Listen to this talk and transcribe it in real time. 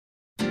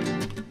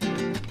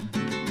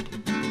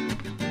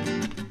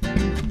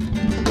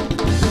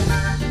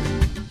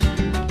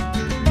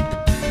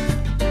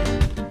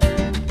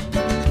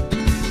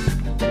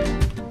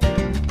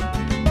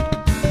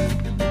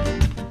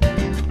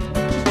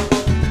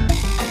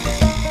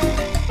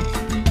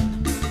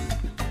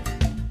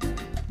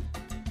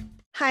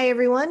Hi,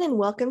 everyone, and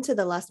welcome to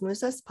the Las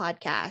Musas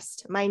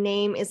podcast. My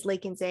name is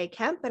Lakenze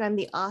Kemp, and I'm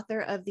the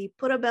author of the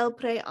Pura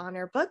Belpre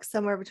honor book,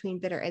 Somewhere Between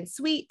Bitter and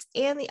Sweet,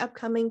 and the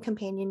upcoming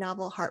companion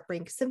novel,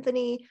 Heartbreak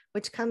Symphony,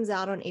 which comes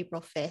out on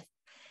April 5th.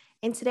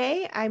 And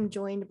today I'm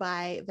joined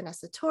by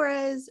Vanessa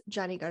Torres,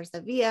 Johnny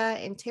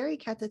Garzavia, and Terry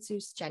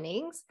Catatsus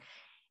Jennings.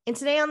 And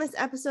today on this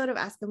episode of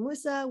Ask a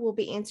Musa, we'll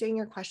be answering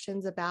your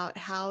questions about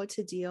how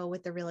to deal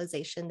with the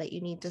realization that you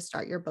need to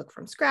start your book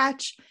from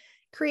scratch,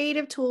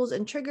 creative tools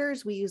and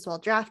triggers we use while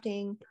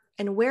drafting,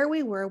 and where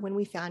we were when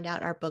we found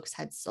out our books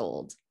had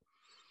sold.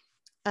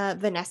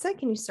 Vanessa,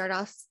 can you start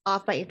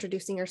off by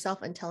introducing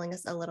yourself and telling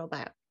us a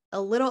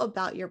little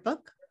about your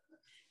book?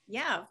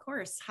 Yeah, of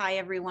course. Hi,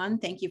 everyone.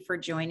 Thank you for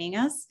joining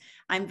us.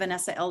 I'm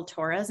Vanessa L.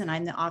 Torres, and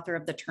I'm the author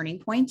of The Turning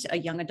Point, a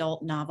young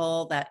adult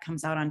novel that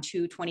comes out on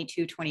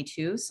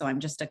 2/22/22. So I'm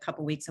just a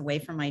couple weeks away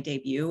from my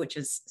debut, which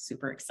is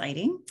super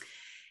exciting.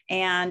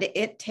 And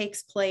it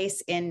takes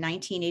place in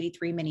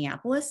 1983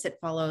 Minneapolis. It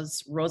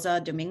follows Rosa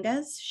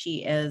Dominguez.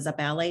 She is a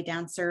ballet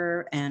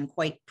dancer and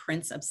quite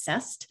Prince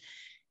obsessed.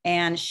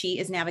 And she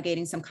is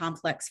navigating some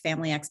complex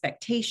family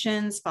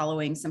expectations,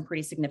 following some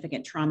pretty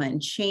significant trauma and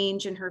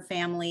change in her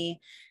family,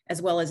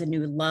 as well as a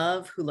new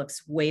love who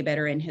looks way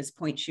better in his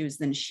point shoes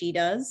than she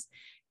does,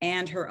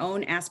 and her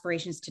own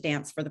aspirations to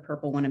dance for the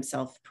Purple One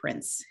himself,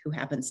 Prince, who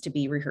happens to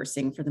be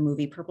rehearsing for the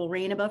movie Purple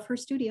Rain above her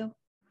studio.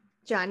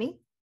 Johnny?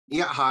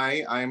 Yeah,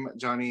 hi, I'm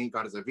Johnny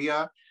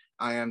Garzavia.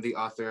 I am the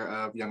author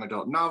of young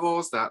adult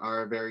novels that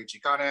are very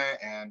Chicana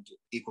and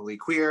equally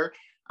queer.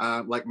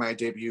 Like my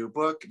debut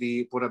book,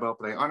 the Pura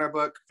Belpre honor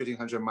book,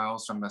 1500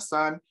 Miles from the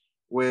Sun,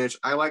 which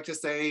I like to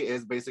say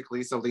is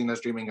basically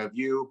Selena's Dreaming of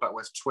You, but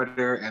with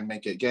Twitter and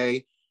Make It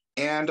Gay.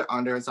 And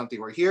Under and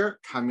Something We're Here,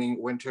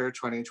 coming winter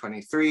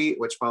 2023,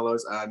 which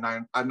follows a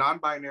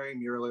non-binary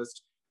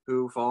muralist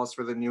who falls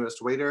for the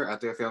newest waiter at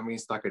their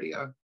family's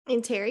taqueria.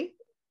 And Terry?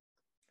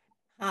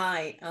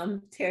 Hi,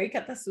 I'm Terry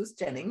Catatsus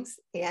Jennings,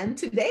 and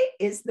today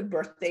is the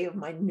birthday of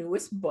my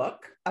newest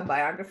book, a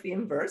biography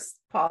in verse,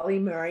 Pauli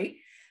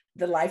Murray,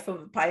 The Life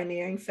of a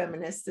Pioneering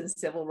Feminist and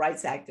Civil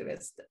Rights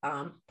Activist.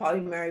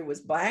 Pauli Murray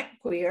was Black,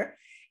 queer,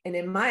 and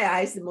in my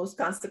eyes, the most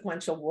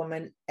consequential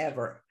woman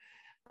ever.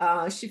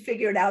 She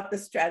figured out the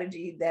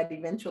strategy that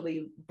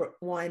eventually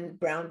won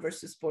Brown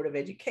versus Board of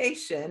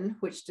Education,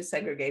 which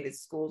desegregated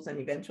schools and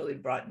eventually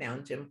brought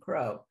down Jim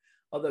Crow,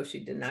 although she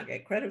did not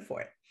get credit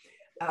for it.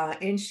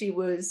 And she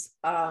was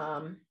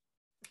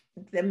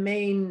the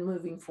main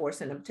moving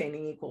force in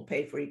obtaining equal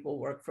pay for equal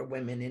work for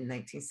women in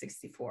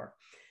 1964.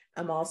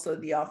 I'm also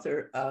the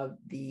author of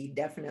the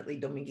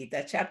Definitely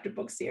Dominguita chapter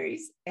book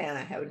series, and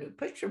I have a new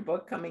picture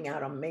book coming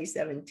out on May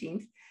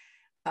 17th,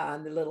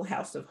 The Little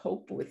House of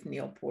Hope with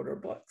Neil Porter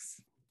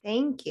Books.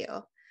 Thank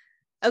you.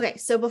 Okay,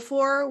 so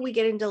before we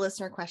get into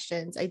listener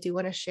questions, I do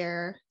want to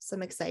share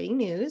some exciting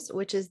news,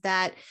 which is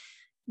that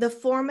the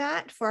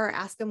format for our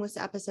Ask a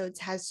Musa episodes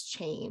has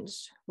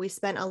changed. We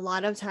spent a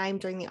lot of time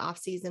during the off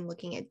season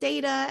looking at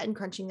data and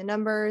crunching the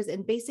numbers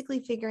and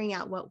basically figuring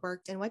out what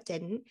worked and what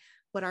didn't,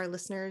 what our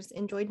listeners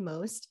enjoyed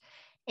most.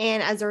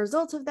 And as a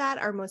result of that,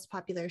 our most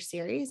popular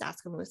series,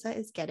 Ask a Musa,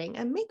 is getting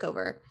a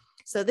makeover.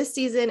 So this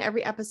season,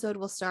 every episode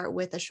will start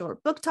with a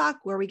short book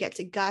talk where we get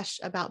to gush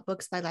about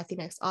books by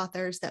Latinx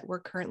authors that we're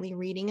currently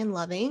reading and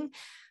loving,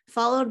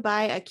 followed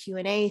by a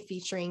Q&A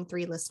featuring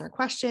 3 listener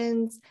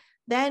questions.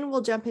 Then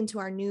we'll jump into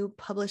our new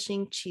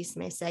Publishing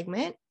Chisme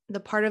segment,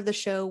 the part of the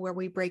show where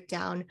we break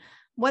down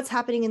what's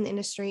happening in the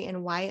industry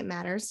and why it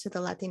matters to the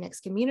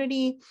Latinx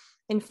community.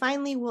 And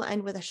finally, we'll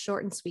end with a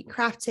short and sweet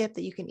craft tip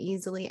that you can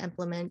easily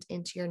implement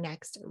into your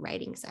next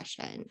writing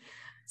session.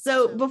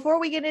 So before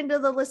we get into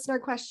the listener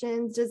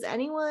questions, does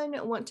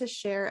anyone want to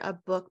share a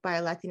book by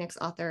a Latinx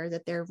author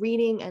that they're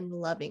reading and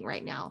loving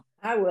right now?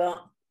 I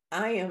will.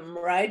 I am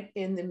right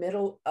in the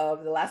middle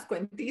of The Last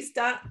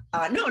Cuentista.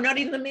 No, not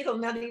in the middle,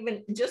 not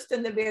even, just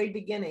in the very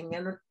beginning.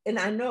 And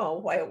I know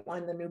why it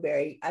won the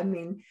Newbery. I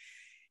mean,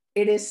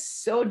 it is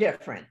so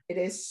different. It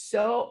is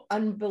so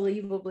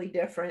unbelievably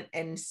different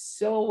and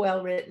so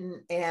well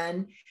written.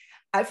 And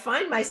I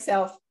find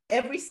myself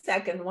every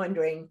second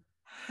wondering,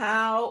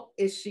 how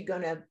is she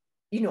going to,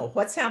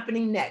 what's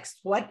happening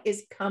next? What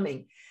is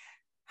coming?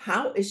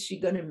 How is she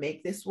going to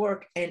make this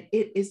work? And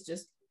it is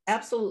just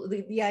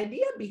absolutely, the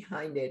idea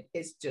behind it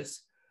is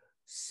just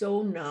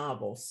so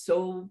novel,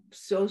 so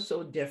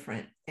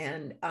different.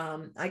 And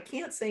I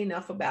can't say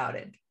enough about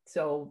it.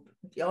 So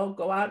y'all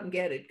go out and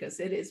get it because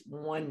it is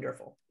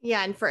wonderful.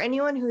 Yeah. And for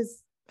anyone who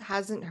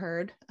hasn't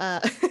heard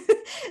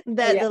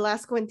The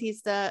Last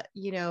Cuentista,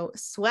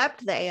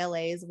 swept the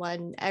ALAs,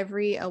 won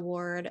every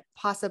award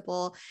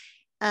possible.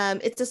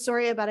 It's a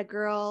story about a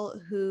girl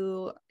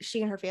who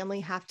she and her family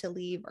have to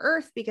leave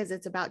Earth because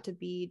it's about to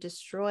be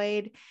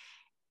destroyed.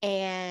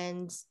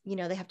 And,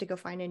 they have to go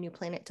find a new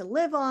planet to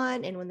live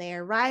on. And when they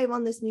arrive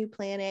on this new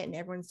planet and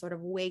everyone sort of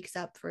wakes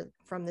up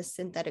from this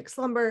synthetic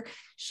slumber,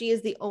 she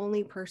is the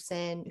only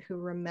person who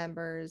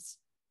remembers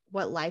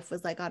what life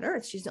was like on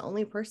Earth. She's the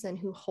only person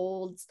who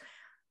holds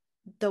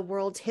the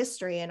world's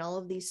history and all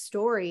of these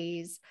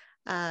stories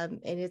And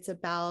it's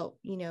about,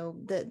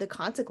 the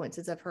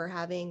consequences of her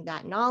having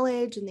that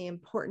knowledge and the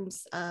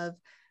importance of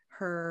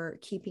her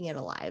keeping it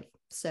alive.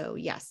 So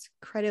yes,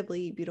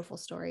 incredibly beautiful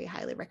story.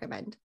 Highly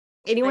recommend.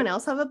 Anyone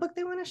else have a book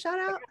they want to shout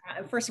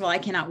out? First of all, I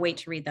cannot wait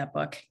to read that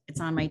book. It's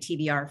on my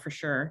TBR for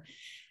sure.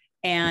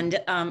 And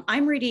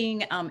I'm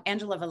reading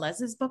Angela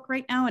Velez's book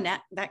right now, and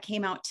that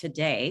came out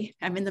today.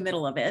 I'm in the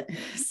middle of it.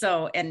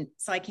 So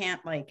I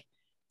can't like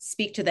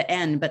speak to the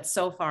end, but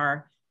so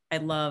far I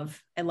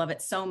love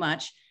it so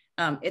much.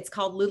 It's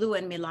called Lulu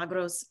and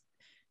Milagros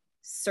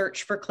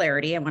Search for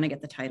Clarity. I want to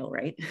get the title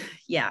right.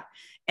 Yeah.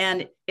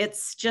 And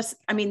it's just,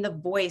 the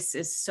voice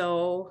is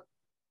so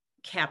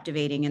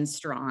captivating and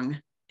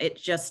strong. It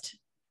just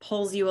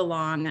pulls you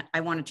along.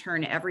 I want to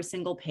turn every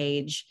single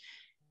page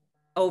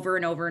over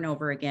and over and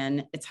over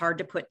again. It's hard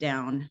to put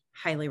down.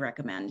 Highly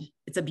recommend.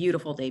 It's a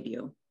beautiful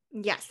debut.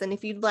 Yes. And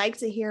if you'd like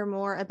to hear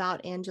more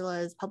about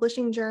Angela's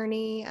publishing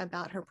journey,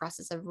 about her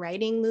process of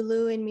writing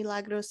Lulu and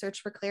Milagros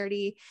Search for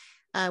Clarity,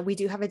 we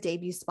do have a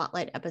debut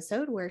spotlight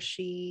episode where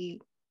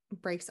she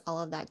breaks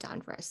all of that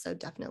down for us. So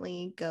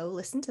definitely go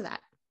listen to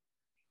that.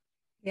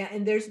 Yeah,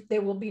 and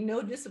there will be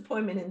no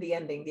disappointment in the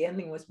ending. The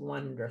ending was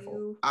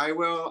wonderful. I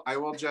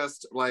will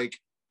just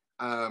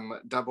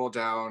double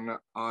down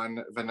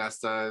on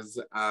Vanessa's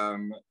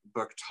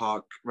book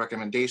talk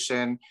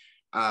recommendation.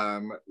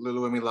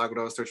 Lulu and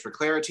Milagros Search for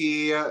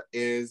Clarity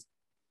is,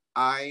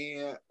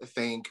 I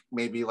think,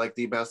 maybe like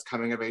the best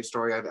coming of age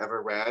story I've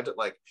ever read,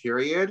 like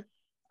period.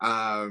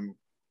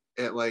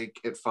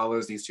 It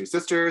follows these two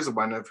sisters,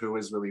 one of who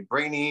is really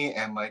brainy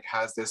and like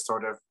has this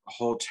sort of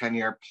whole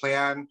 10-year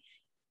plan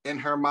in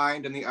her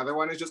mind, and the other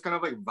one is just kind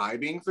of like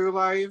vibing through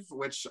life,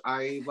 which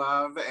I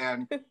love.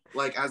 And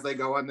like as they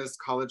go on this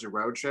college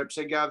road trip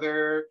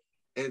together,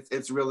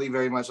 it's really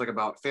very much like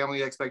about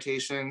family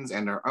expectations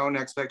and our own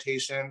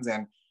expectations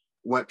and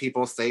what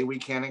people say we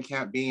can and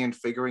can't be, and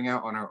figuring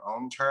out on our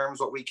own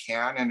terms what we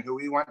can and who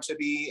we want to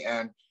be.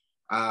 And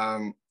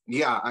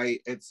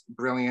it's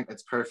brilliant,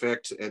 it's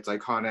perfect, it's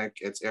iconic,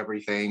 it's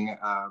everything.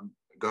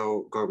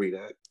 Go read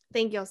it.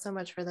 Thank you all so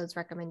much for those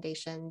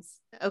recommendations.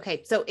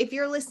 Okay, so if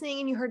you're listening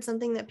and you heard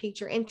something that piqued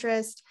your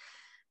interest,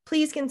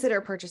 please consider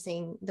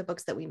purchasing the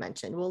books that we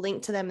mentioned. We'll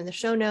link to them in the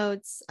show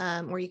notes,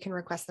 or you can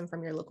request them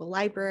from your local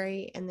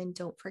library. And then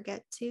don't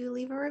forget to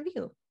leave a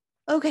review.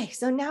 Okay,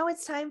 so now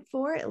it's time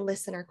for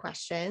listener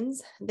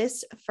questions.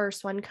 This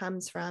first one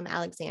comes from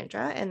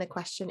Alexandra, and the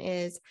question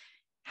is,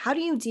 how do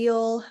you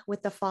deal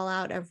with the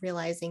fallout of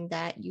realizing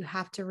that you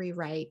have to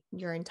rewrite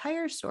your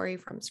entire story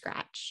from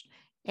scratch?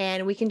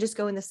 And we can just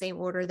go in the same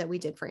order that we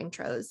did for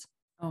intros.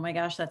 Oh my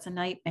gosh, that's a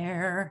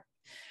nightmare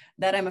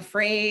that I'm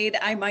afraid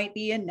I might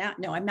be in now.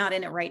 No, I'm not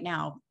in it right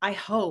now. I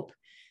hope.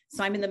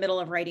 So I'm in the middle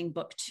of writing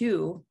book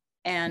 2,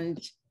 and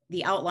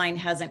the outline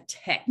hasn't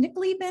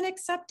technically been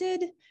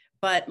accepted,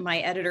 but my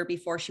editor,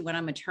 before she went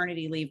on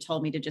maternity leave,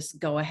 told me to just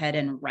go ahead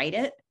and write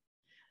it.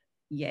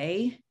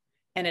 Yay.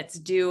 And it's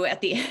due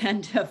at the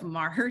end of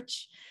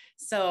March.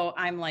 So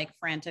I'm like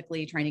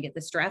frantically trying to get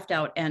this draft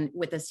out, and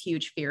with this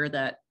huge fear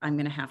that I'm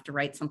going to have to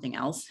write something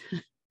else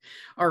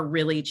or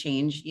really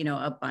change,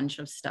 a bunch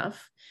of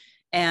stuff.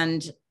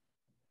 And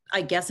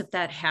I guess if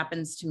that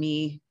happens to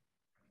me,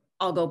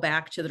 I'll go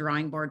back to the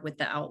drawing board with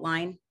the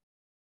outline,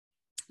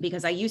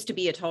 because I used to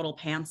be a total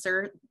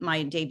pantser.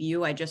 My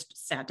debut, I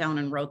just sat down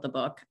and wrote the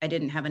book. I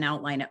didn't have an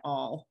outline at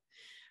all.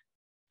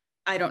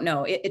 I don't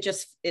know.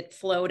 It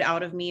flowed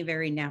out of me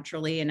very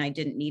naturally, and I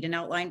didn't need an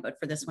outline, but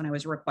for this one, I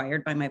was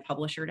required by my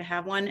publisher to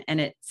have one, and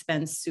it's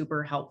been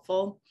super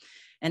helpful.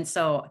 And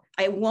so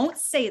I won't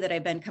say that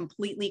I've been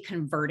completely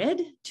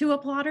converted to a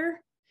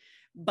plotter,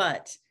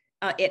 but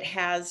it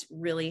has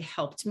really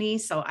helped me.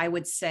 So I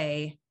would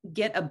say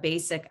get a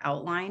basic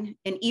outline.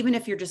 And even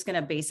if you're just going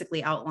to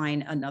basically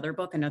outline another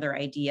book, another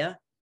idea,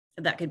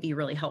 that could be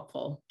really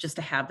helpful just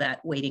to have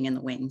that waiting in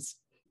the wings.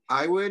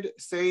 I would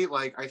say,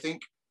 I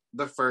think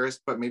the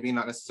first, but maybe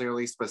not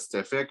necessarily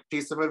specific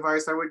piece of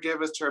advice I would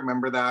give is to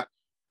remember that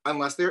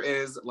unless there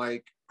is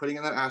putting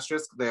in that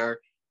asterisk there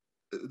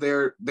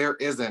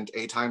isn't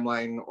a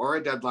timeline or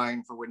a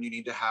deadline for when you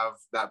need to have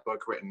that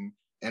book written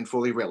and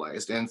fully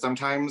realized. And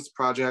sometimes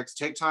projects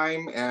take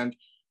time, and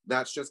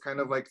that's just kind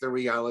of the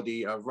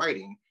reality of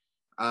writing.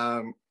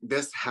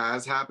 This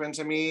has happened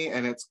to me,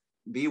 and it's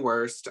the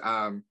worst.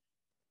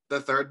 The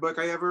third book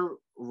I ever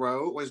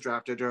wrote was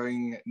drafted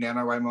during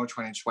NaNoWriMo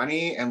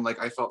 2020, and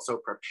I felt so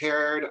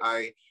prepared.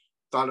 I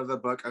thought of the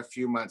book a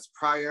few months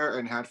prior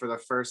and had for the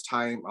first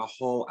time a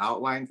whole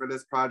outline for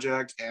this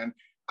project, and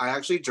I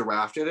actually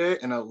drafted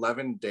it in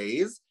 11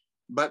 days.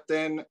 But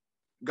then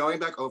going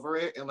back over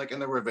it and in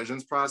the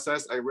revisions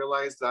process, I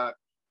realized that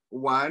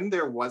one,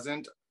 there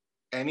wasn't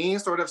any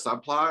sort of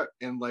subplot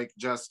and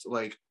just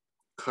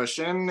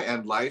cushion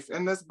and life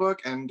in this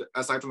book, and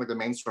aside from the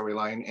main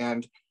storyline,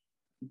 and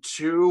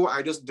two,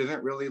 I just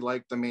didn't really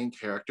like the main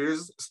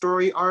character's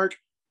story arc.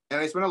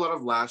 And I spent a lot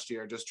of last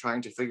year just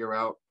trying to figure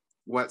out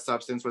what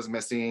substance was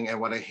missing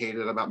and what I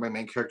hated about my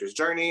main character's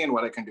journey and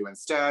what I can do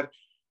instead.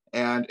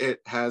 and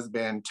it has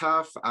been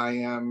tough. I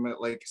am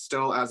like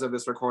still, as of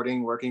this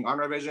recording, working on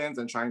revisions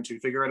and trying to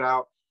figure it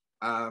out.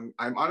 I'm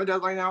on a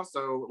deadline now,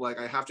 so like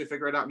I have to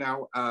figure it out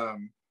now.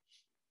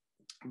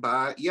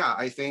 But yeah,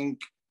 I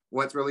think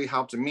what's really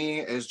helped me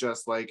is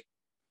just like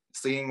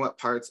seeing what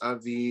parts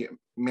of the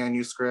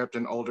manuscript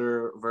and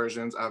older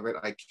versions of it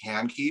I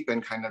can keep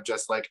and kind of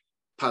just like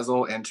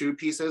puzzle into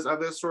pieces of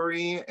the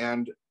story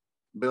and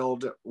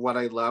build what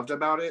I loved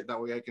about it.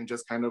 That way I can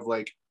just kind of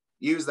like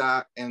use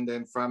that and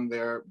then from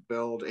there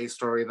build a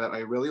story that I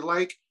really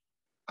like.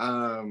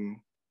 And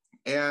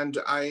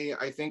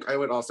I think I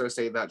would also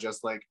say that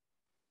just like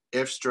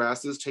if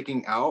stress is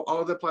taking out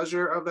all of the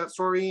pleasure of that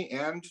story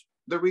and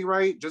the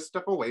rewrite, just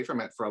step away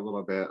from it for a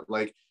little bit.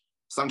 Like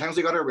sometimes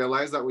we got to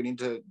realize that we need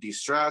to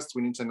de-stress,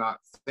 we need to not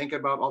think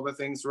about all the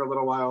things for a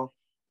little while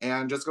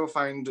and just go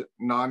find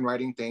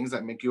non-writing things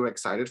that make you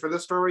excited for the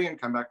story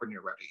and come back when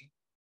you're ready.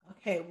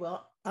 Okay,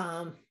 well,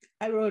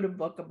 I wrote a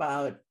book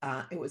about,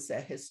 it was a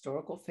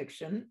historical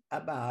fiction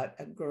about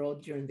a girl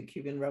during the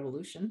Cuban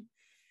Revolution.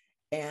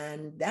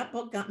 And that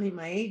book got me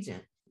my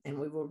agent. And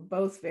we were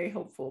both very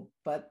hopeful,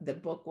 but the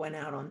book went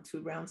out on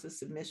 2 rounds of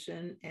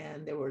submission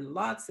and there were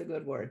lots of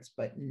good words,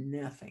 but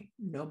nothing,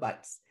 no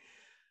bites.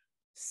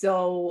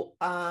 So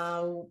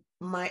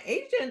my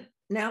agent,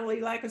 Natalie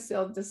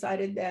Lacasselle,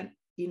 decided that,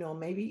 you know,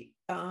 maybe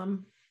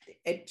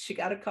she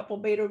got a couple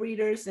beta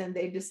readers and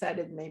they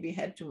decided maybe it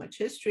had too much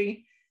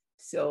history.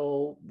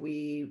 So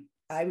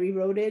I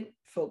rewrote it,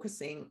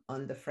 focusing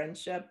on the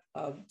friendship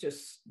of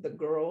just the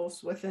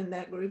girls within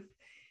that group.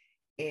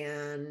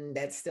 And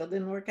that still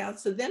didn't work out.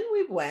 So then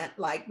we went,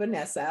 like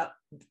Vanessa,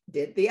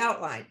 did the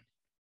outline.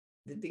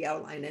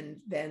 And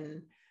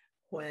then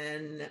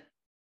when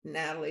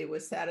Natalie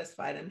was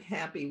satisfied and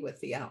happy with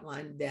the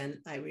outline,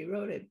 then I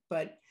rewrote it.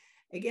 But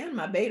again,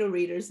 my beta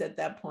readers at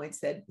that point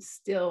said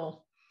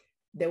still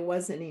there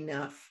wasn't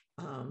enough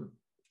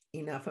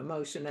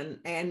emotion.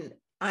 And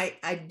I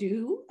have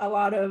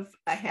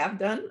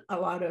done a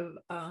lot of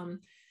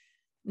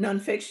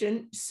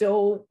nonfiction.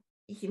 So,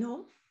 you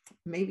know,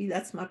 maybe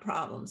that's my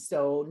problem.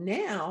 So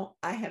now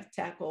I have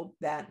tackled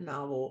that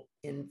novel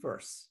in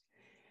verse.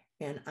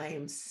 And I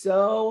am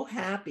so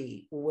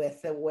happy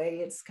with the way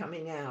it's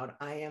coming out.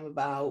 I am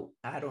about,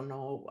 I don't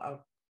know,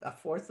 a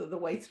fourth of the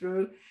way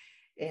through.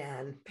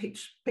 And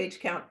page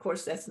count, of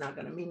course, that's not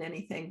going to mean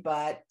anything,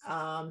 but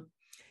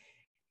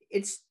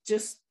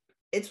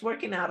it's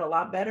working out a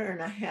lot better.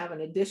 And I have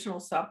an additional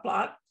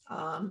subplot,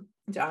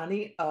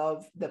 Johnny,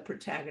 of the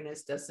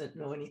protagonist doesn't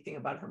know anything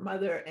about her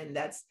mother. And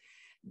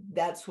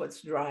that's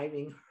what's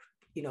driving,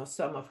 you know,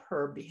 some of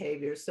her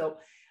behavior. So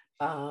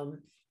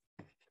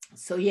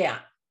yeah,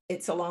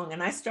 it's a long,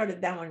 and I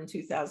started that one in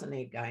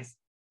 2008, guys.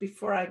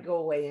 Before I go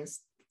away and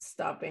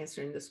stop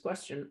answering this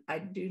question, I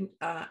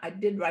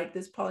did write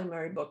this Pauli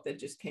Murray book that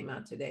just came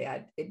out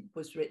today. It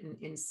was written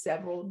in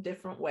several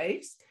different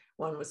ways.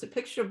 One was a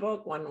picture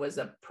book, one was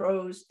a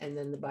prose, and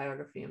then the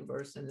biography in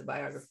verse. And the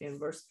biography in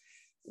verse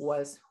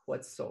was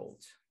what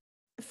sold.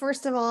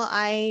 First of all,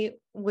 I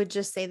would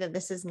just say that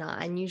this is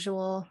not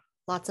unusual.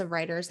 Lots of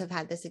writers have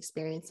had this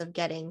experience of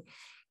getting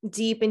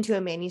deep into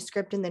a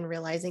manuscript and then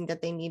realizing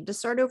that they need to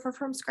start over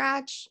from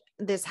scratch.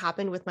 This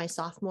happened with my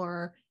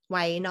sophomore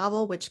YA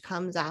novel, which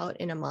comes out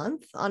in a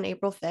month on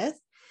April 5th.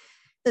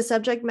 The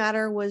subject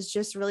matter was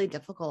just really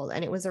difficult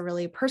and it was a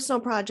really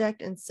personal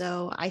project. And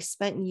so I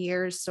spent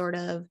years sort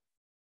of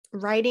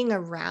writing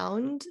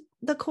around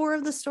the core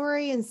of the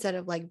story instead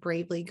of like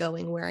bravely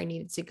going where I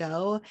needed to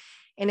go.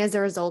 And as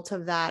a result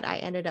of that, I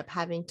ended up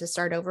having to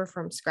start over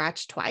from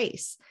scratch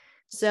twice.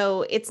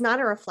 So it's not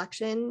a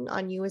reflection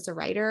on you as a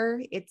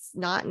writer. It's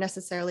not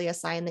necessarily a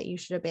sign that you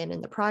should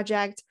abandon the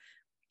project.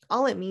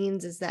 All it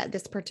means is that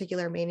this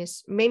particular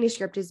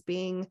manuscript is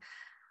being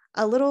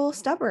a little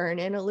stubborn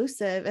and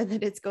elusive, and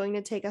that it's going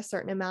to take a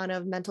certain amount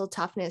of mental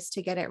toughness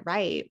to get it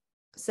right.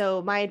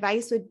 So my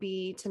advice would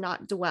be to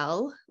not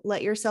dwell,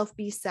 let yourself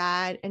be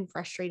sad and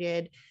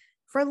frustrated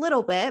for a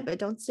little bit, but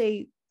don't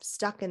stay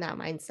stuck in that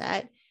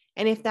mindset.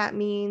 And if that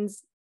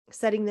means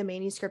setting the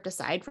manuscript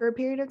aside for a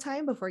period of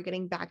time before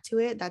getting back to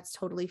it, that's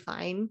totally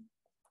fine.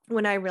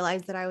 When I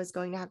realized that I was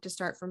going to have to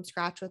start from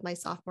scratch with my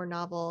sophomore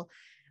novel,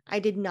 I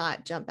did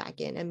not jump back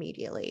in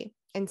immediately.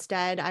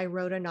 Instead, I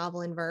wrote a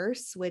novel in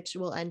verse, which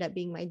will end up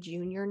being my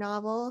junior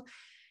novel.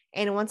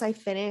 And once I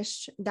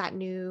finished that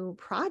new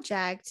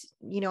project,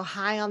 you know,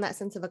 high on that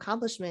sense of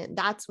accomplishment,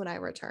 that's when I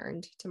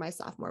returned to my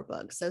sophomore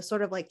book. So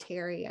sort of like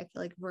Terry, I feel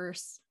like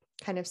verse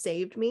kind of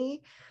saved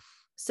me.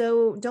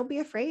 So don't be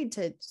afraid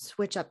to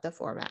switch up the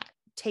format.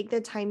 Take the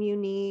time you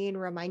need.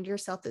 Remind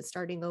yourself that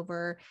starting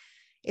over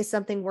is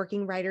something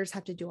working writers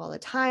have to do all the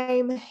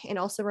time. And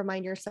also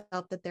remind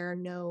yourself that there are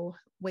no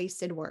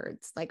wasted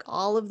words. Like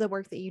all of the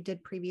work that you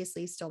did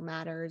previously still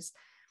matters.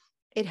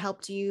 It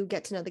helped you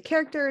get to know the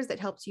characters. It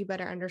helped you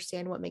better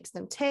understand what makes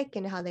them tick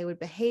and how they would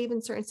behave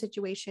in certain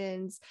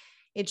situations.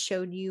 It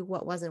showed you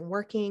what wasn't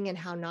working and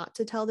how not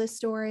to tell this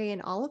story.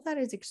 And all of that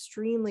is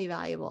extremely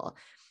valuable.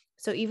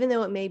 So even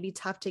though it may be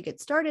tough to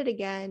get started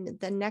again,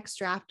 the next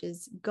draft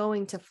is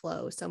going to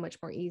flow so much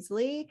more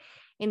easily,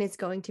 and it's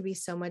going to be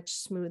so much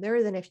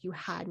smoother than if you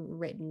hadn't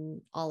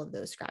written all of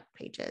those scrap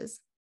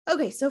pages.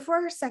 Okay, so for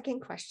our second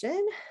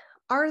question,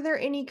 are there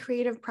any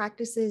creative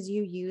practices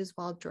you use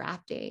while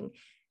drafting?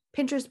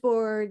 Pinterest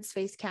boards,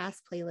 face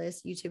casts,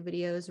 playlists, YouTube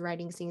videos,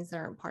 writing scenes that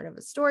aren't part of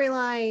a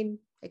storyline,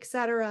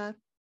 etc.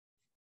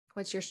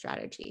 What's your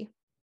strategy?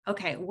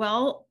 Okay,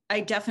 well,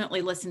 I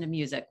definitely listen to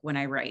music when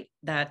I write.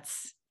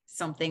 That's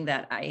something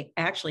that I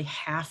actually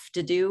have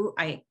to do.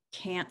 I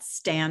can't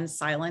stand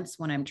silence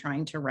when I'm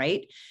trying to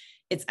write.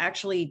 It's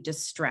actually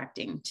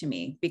distracting to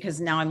me because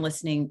now I'm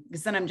listening,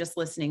 because then I'm just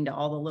listening to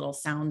all the little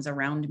sounds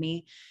around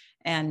me.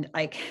 And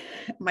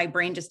my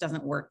brain just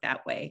doesn't work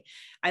that way.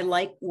 I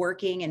like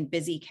working in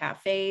busy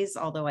cafes,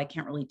 although I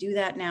can't really do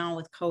that now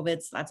with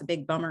COVID. So that's a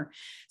big bummer.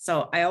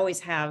 So I always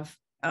have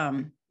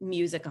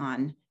music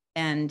on,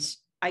 and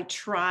I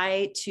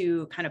try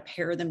to kind of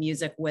pair the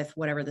music with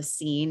whatever the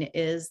scene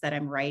is that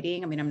I'm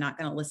writing. I mean, I'm not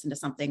going to listen to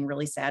something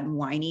really sad and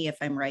whiny if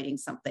I'm writing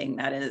something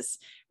that is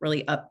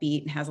really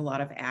upbeat and has a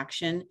lot of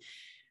action.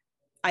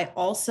 I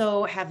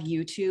also have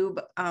YouTube,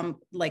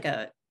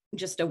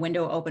 just a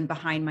window open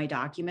behind my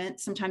document.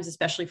 Sometimes,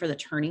 especially for the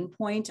turning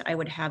point, I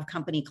would have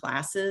company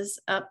classes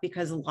up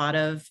because a lot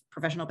of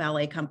professional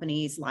ballet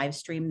companies live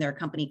stream their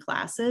company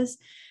classes.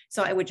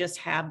 So I would just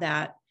have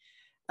that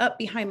up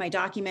behind my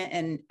document.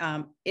 And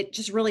it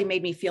just really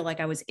made me feel like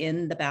I was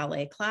in the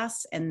ballet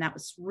class. And that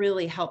was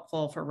really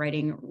helpful for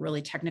writing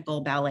really technical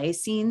ballet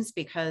scenes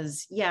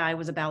because I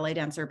was a ballet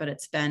dancer, but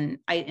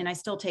I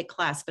still take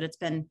class, but it's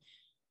been,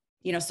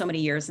 so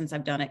many years since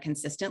I've done it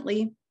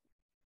consistently.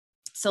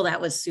 So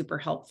that was super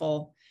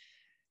helpful.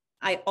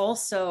 I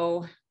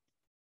also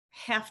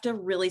have to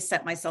really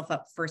set myself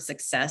up for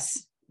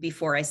success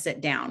before I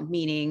sit down,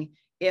 meaning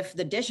if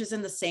the dishes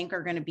in the sink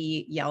are going to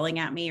be yelling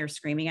at me or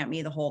screaming at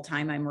me the whole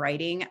time I'm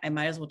writing, I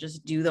might as well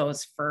just do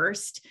those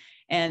first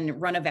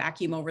and run a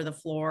vacuum over the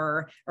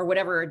floor or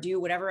whatever, or do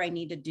whatever I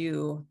need to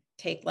do.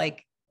 Take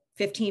like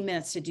 15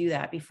 minutes to do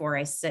that before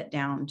I sit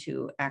down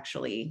to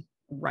actually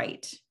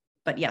write.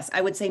 But yes, I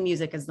would say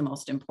music is the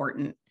most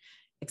important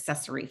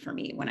accessory for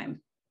me when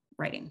I'm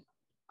writing.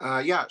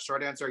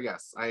 Short answer,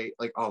 yes. I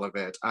like all of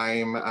it.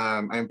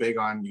 I'm big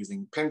on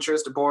using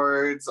Pinterest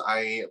boards.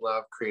 I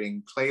love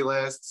creating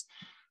playlists.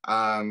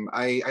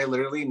 I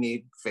literally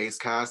need face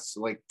casts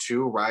like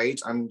to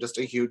write. I'm just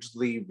a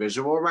hugely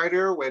visual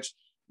writer, which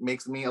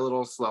makes me a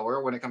little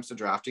slower when it comes to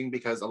drafting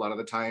because a lot of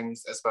the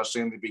times,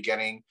 especially in the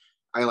beginning,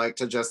 I like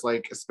to just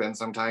like spend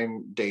some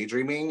time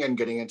daydreaming and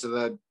getting into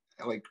the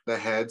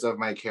heads of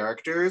my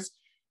characters.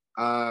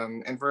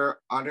 And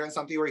for Andre and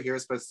Santi were here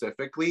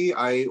specifically,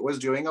 I was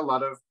doing a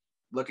lot of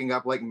looking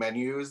up like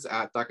menus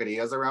at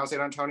taquerias around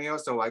San Antonio.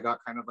 So I got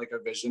kind of like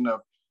a vision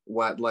of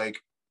what like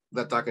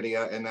the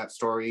taqueria in that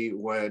story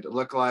would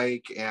look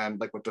like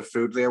and like what the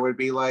food there would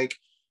be like.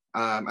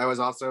 I was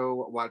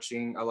also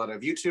watching a lot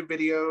of YouTube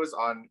videos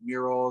on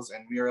murals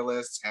and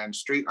muralists and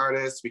street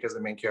artists because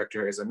the main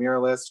character is a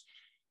muralist.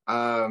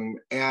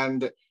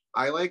 And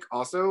I like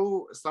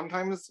also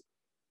sometimes,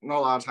 not a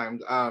lot of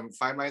times,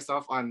 find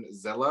myself on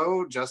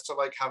Zillow just to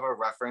like have a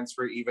reference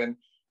for even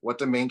what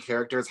the main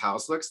character's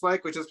house looks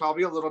like, which is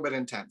probably a little bit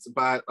intense,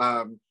 but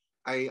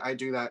I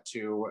do that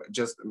too.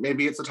 Just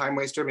maybe it's a time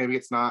waster, maybe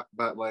it's not,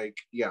 but like,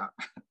 yeah.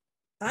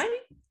 I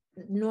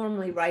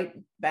normally write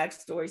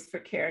backstories for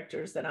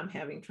characters that I'm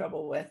having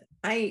trouble with.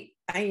 I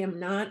am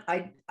the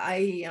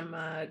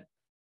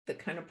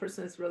kind of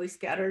person that's really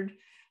scattered.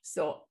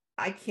 So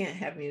I can't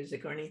have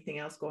music or anything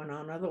else going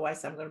on.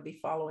 Otherwise I'm going to be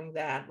following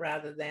that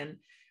rather than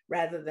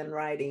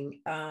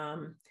writing.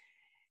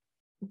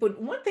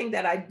 But one thing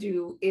that I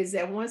do is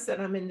that once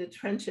that I'm in the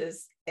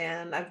trenches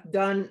and I've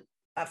gotten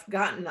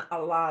a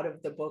lot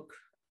of the book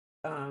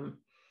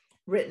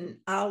written,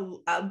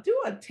 I'll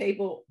do a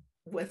table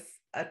with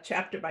a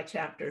chapter by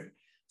chapter.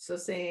 So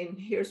saying,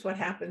 here's what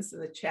happens in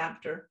the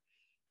chapter,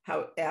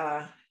 how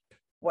it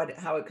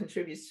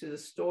contributes to the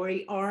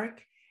story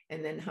arc,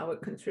 and then how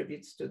it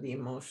contributes to the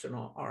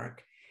emotional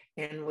arc.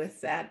 And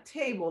with that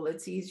table,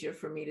 it's easier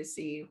for me to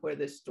see where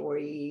the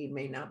story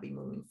may not be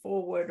moving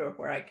forward or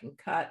where I can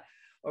cut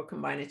or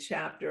combine a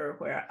chapter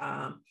where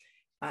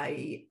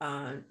I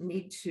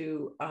need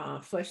to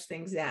flesh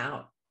things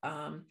out.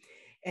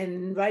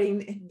 And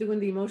doing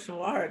the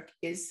emotional arc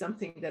is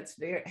something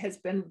has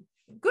been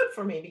good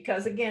for me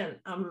because again,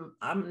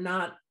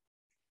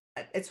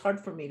 it's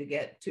hard for me to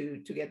get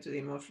to the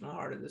emotional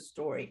heart of the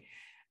story.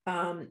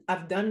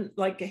 I've done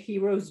like a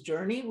hero's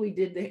journey. We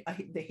did the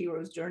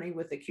hero's journey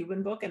with the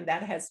Cuban book, and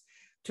that has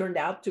turned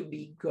out to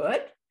be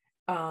good.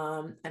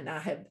 And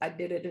I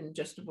did it in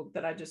just a book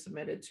that I just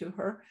submitted to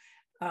her.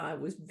 It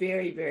was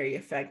very, very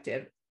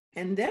effective.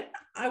 And then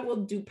I will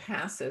do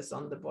passes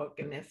on the book.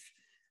 And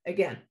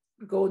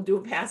go do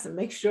a pass and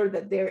make sure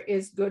that there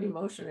is good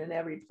emotion in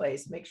every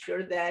place. Make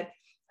sure that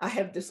I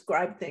have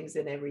described things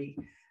in every,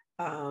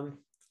 in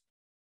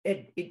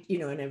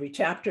every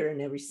chapter,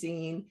 in every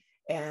scene,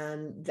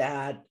 and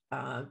that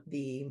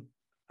the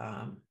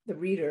the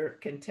reader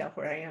can tell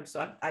where I am.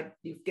 So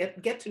you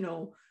get to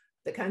know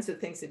the kinds of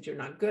things that you're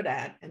not good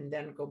at, and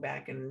then go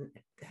back and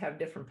have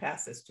different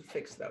passes to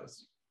fix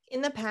those.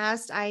 In the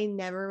past, I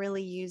never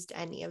really used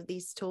any of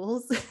these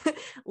tools.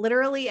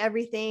 Literally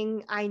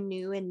everything I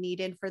knew and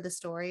needed for the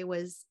story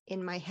was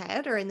in my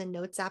head or in the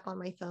notes app on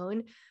my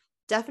phone.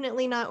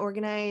 Definitely not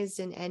organized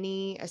in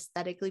any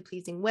aesthetically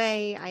pleasing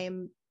way. I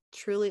am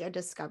truly a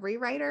discovery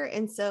writer.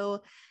 And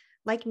so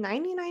like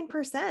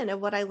 99% of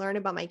what I learn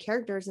about my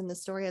characters in the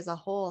story as a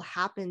whole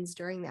happens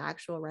during the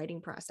actual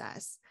writing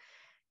process.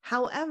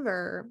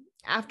 However,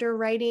 after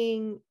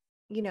writing,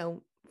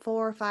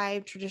 4 or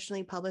 5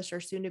 traditionally published or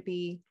soon to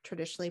be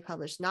traditionally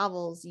published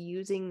novels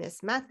using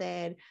this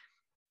method,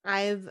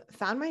 I've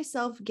found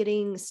myself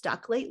getting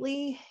stuck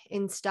lately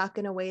and stuck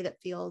in a way that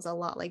feels a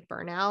lot like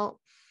burnout.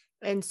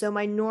 And so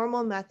my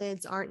normal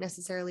methods aren't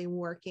necessarily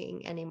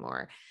working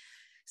anymore.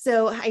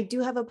 So I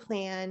do have a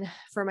plan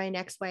for my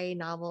next YA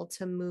novel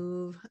to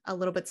move a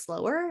little bit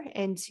slower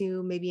and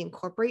to maybe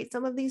incorporate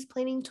some of these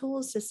planning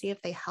tools to see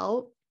if they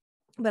help.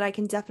 But I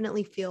can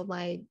definitely feel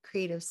my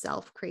creative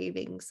self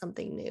craving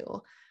something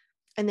new.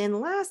 And then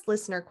last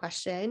listener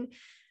question,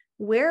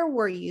 where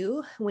were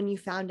you when you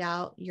found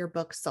out your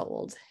book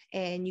sold?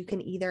 And you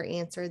can either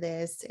answer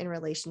this in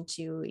relation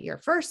to your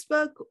first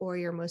book or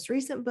your most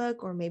recent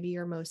book, or maybe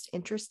your most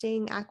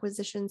interesting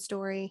acquisition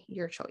story,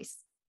 your choice.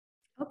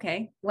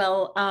 Okay.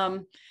 Well, I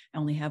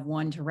only have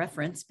one to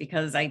reference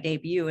because I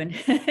debut in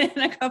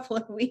a couple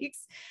of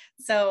weeks.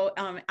 So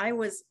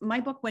my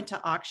book went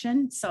to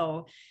auction.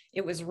 So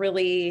it was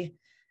really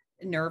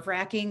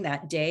nerve-wracking.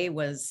 That day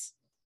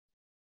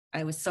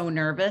I was so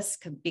nervous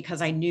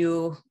because I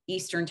knew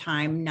Eastern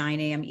time, 9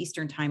 a.m.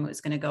 Eastern time, it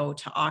was going to go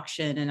to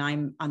auction, and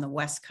I'm on the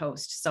West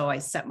Coast. So I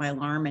set my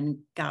alarm and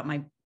got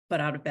my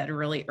butt out of bed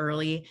really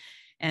early.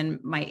 And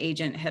my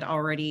agent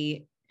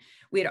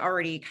we had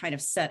already kind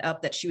of set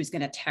up that she was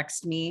going to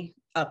text me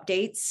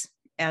updates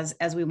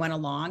as we went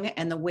along.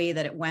 And the way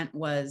that it went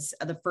was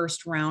the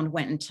first round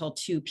went until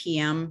 2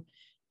 p.m.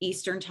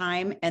 Eastern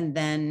time. And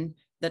then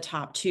the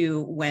top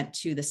 2 went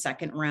to the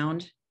second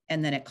round,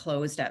 and then it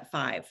closed at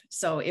 5.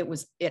 So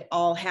it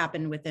all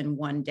happened within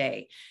one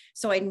day.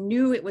 So I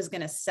knew it was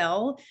going to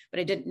sell, but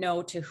I didn't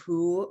know to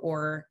who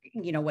or,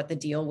 what the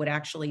deal would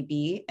actually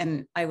be.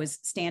 And I was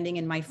standing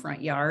in my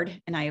front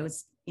yard, and I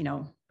was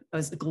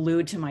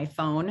glued to my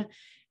phone,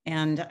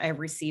 and I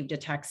received a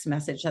text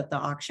message that the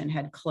auction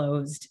had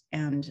closed,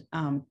 and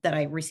that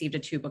I received a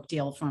 2-book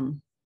deal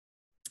from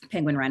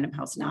Penguin Random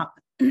House, not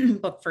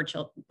book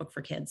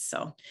for kids.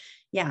 So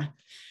yeah,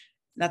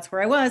 that's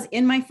where I was,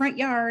 in my front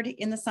yard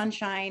in the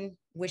sunshine,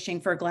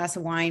 wishing for a glass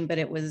of wine, but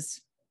it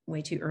was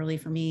way too early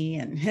for me.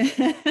 And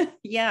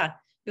yeah,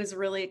 it was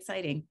really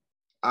exciting.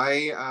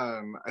 I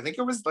think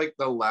it was like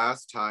the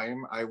last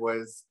time I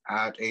was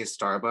at a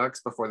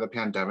Starbucks before the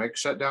pandemic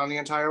shut down the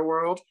entire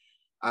world.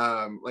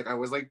 Like I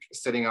was like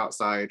sitting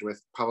outside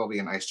with probably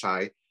an iced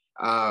chai.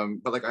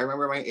 But like I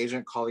remember my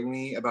agent calling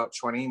me about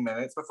 20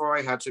 minutes before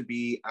I had to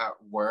be at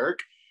work,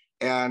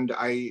 and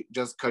I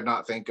just could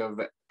not think of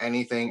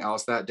anything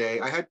else that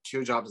day. I had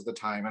 2 jobs at the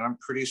time, and I'm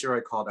pretty sure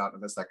I called out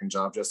of the second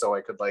job just so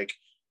I could like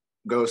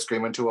go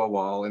scream into a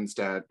wall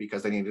instead,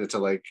 because I needed to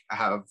like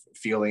have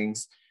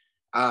feelings.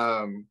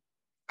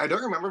 I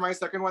don't remember my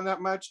second one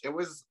that much. It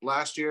was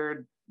last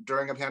year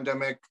during a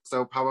pandemic,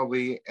 so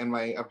probably in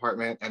my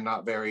apartment, and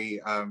not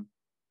very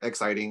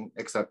exciting,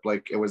 except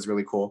like it was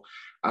really cool.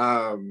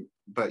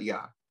 But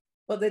yeah.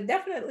 Well, the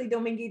Definitely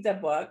Dominguita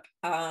book,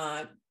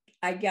 I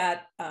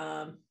got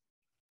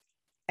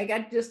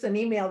just an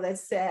email that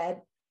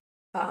said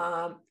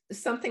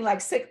something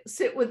like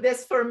sit with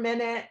this for a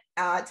minute,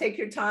 take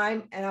your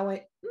time. And I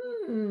went,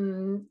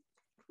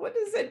 what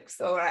is it?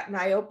 So and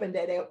I opened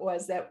it. It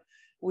was that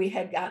we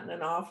had gotten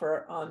an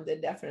offer on the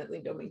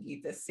Definitely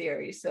Dominguita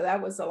series. So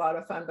that was a lot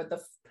of fun. But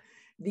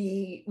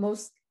the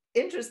most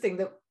interesting,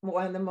 the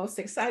most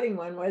exciting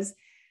one was,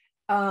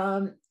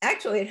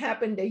 actually it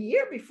happened a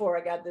year before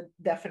I got the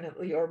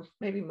Definitely, or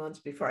maybe months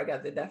before I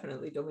got the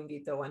Definitely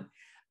Dominguita one.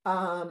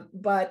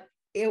 But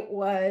it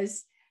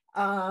was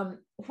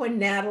when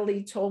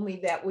Natalie told me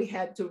that we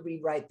had to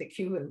rewrite the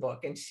Cuban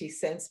book, and she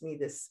sends me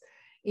this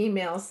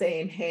email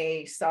saying,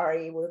 hey,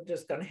 sorry, we're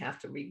just going to have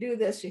to redo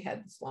this. She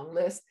had this long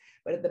list,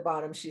 but at the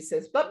bottom she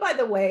says, but by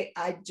the way,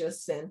 I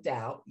just sent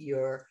out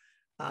your,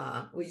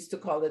 we used to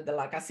call it the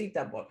La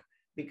Casita book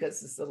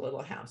because it's a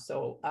little house.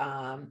 So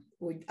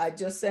I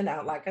just sent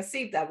out La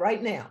Casita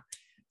right now.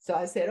 So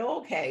I said,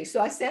 okay. So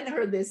I sent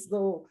her this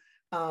little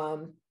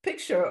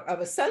picture of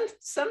a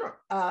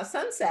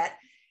sunset.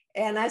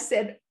 And I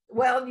said,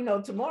 well,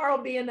 tomorrow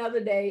will be another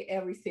day.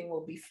 Everything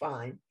will be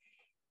fine.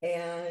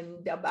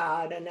 And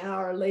about an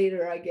hour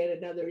later, I get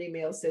another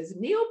email says,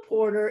 Neil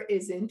Porter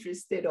is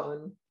interested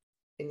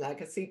in La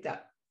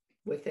Casita.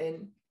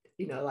 Within,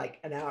 like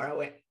an hour, I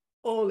went,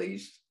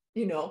 holy,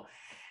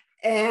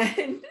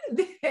 and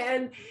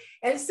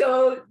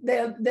so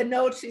the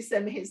note, she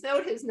sent me his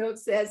note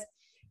says,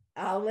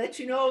 I'll let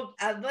you know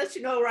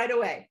right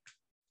away.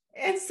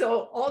 And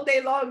so all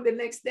day long, the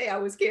next day, I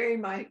was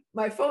carrying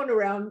my phone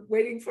around,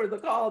 waiting for the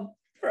call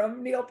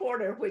from Neil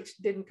Porter, which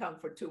didn't come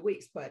for 2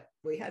 weeks, but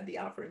we had the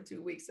offer in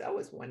 2 weeks. That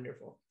was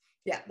wonderful.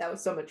 Yeah, that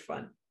was so much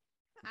fun.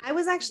 I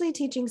was actually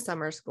teaching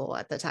summer school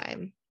at the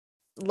time.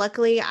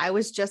 Luckily, I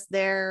was just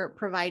there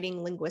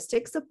providing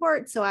linguistic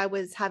support. So I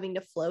was having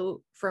to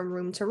float from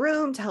room to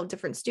room to help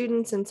different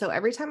students. And so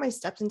every time I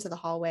stepped into the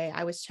hallway,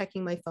 I was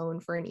checking my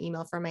phone for an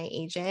email from my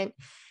agent.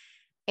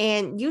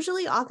 And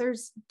usually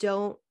authors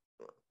don't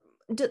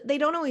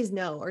always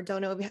know or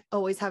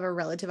always have a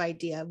relative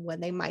idea of when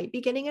they might be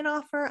getting an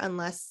offer,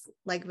 unless,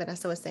 like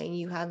Vanessa was saying,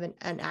 you have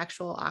an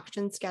actual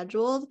auction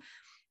scheduled.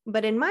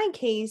 But in my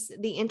case,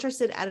 the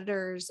interested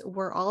editors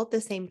were all at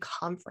the same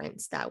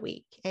conference that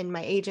week, and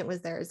my agent was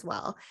there as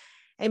well.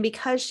 And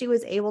because she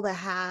was able to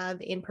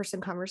have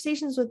in-person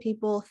conversations with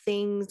people,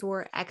 things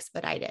were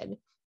expedited.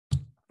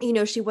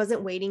 She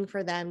wasn't waiting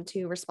for them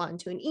to respond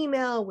to an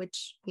email,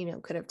 which,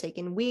 could have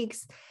taken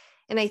weeks.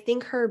 And I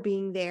think her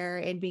being there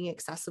and being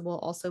accessible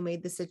also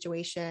made the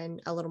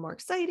situation a little more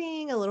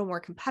exciting, a little more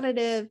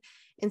competitive.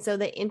 And so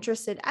the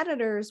interested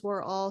editors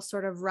were all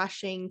sort of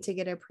rushing to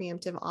get a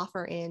preemptive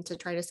offer in to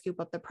try to scoop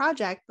up the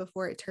project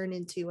before it turned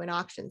into an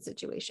auction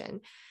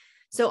situation.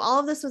 So all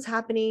of this was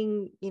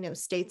happening,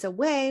 states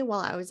away while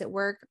I was at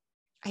work.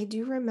 I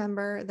do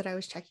remember that I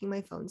was checking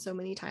my phone so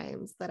many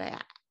times that I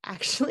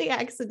actually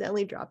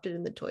accidentally dropped it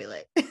in the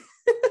toilet.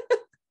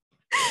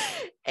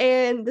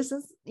 And this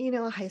is,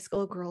 a high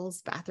school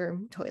girls'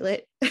 bathroom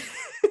toilet.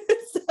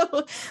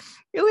 So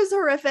it was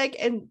horrific.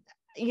 And,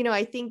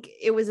 I think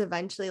it was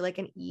eventually like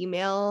an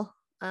email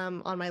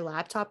on my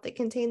laptop that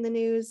contained the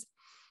news.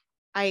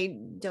 I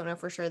don't know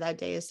for sure, that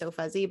day is so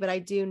fuzzy, but I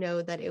do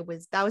know that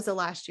that was the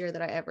last year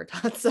that I ever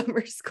taught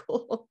summer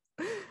school.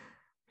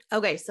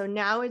 Okay, so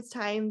now it's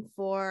time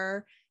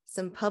for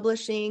some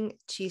publishing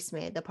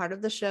chisme, the part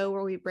of the show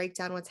where we break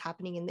down what's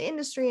happening in the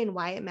industry and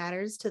why it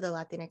matters to the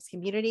Latinx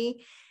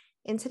community.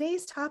 And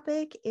today's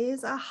topic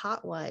is a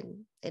hot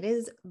one. It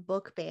is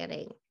book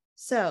banning.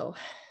 So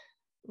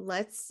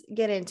let's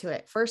get into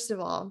it. First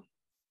of all,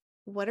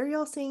 what are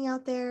y'all seeing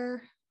out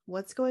there?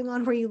 What's going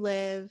on where you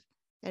live?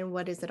 And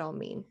what does it all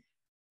mean?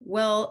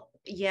 Well,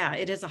 yeah,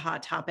 it is a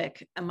hot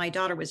topic. And my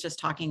daughter was just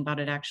talking about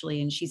it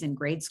actually, and she's in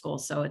grade school.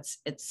 So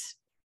it's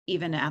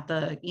even at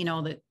the,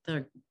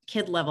 the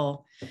kid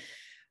level,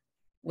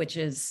 which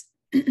is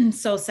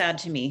so sad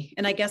to me.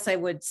 And I guess I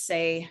would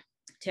say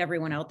to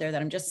everyone out there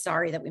that I'm just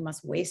sorry that we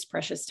must waste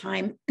precious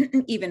time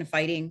even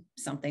fighting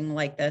something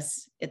like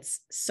this.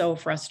 It's so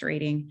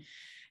frustrating.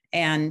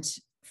 And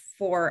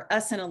for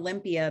us in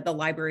Olympia, the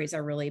libraries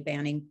are really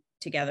banding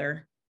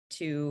together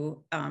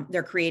to,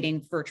 they're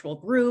creating virtual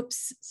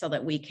groups so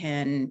that we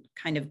can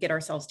kind of get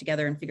ourselves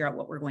together and figure out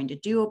what we're going to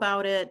do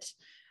about it.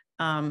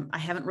 I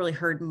haven't really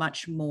heard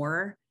much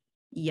more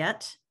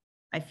yet.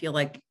 I feel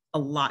like a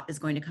lot is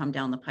going to come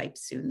down the pipe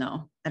soon,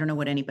 though. I don't know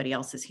what anybody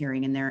else is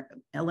hearing in there.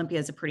 Olympia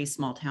is a pretty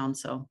small town,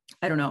 so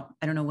I don't know.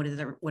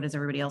 What is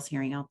everybody else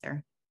hearing out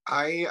there?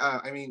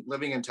 I mean,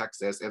 living in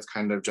Texas, it's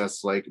kind of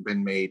just like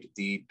been made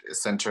the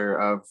center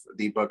of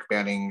the book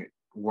banning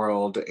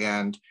world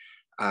and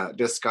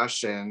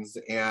discussions.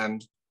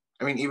 And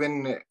I mean,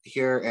 even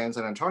here in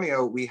San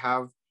Antonio, we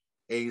have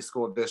a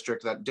school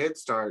district that did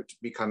start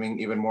becoming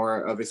even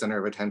more of a center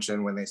of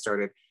attention when they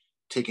started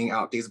taking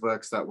out these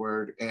books that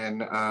were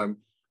in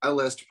a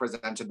list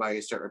presented by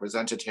a state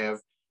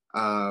representative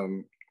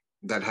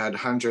that had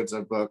hundreds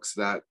of books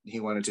that he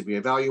wanted to be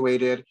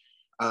evaluated,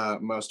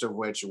 most of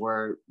which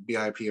were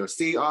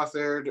BIPOC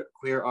authored,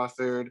 queer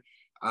authored,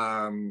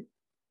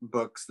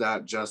 books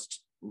that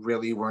just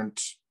really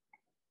weren't,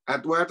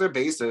 at their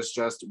basis,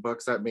 just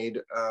books that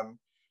made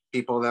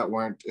people that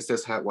weren't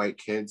cishet white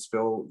kids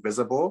feel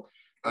visible.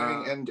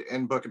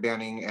 And book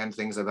banning and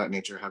things of that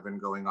nature have been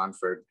going on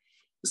for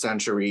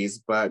centuries.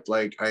 But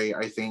like,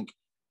 I think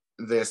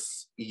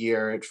this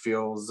year it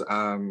feels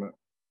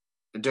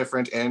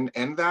different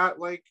in that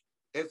like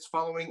it's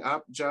following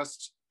up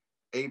just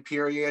a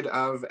period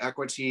of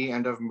equity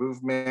and of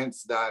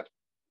movements that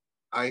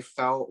I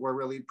felt were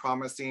really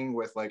promising,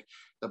 with like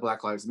the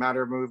Black Lives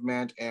Matter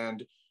movement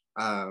and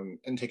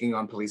taking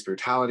on police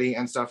brutality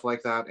and stuff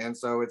like that. And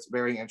so it's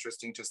very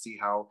interesting to see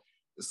how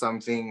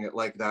something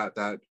like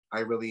that I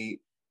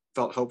really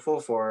felt hopeful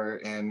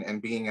for,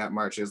 and being at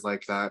marches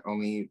like that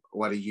only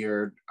a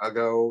year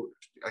ago,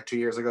 2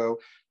 years ago,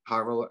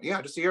 however,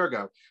 yeah, just a year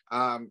ago,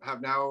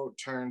 have now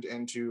turned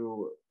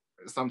into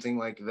something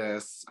like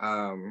this,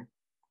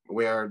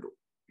 where,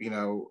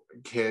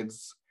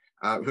 kids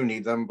who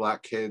need them,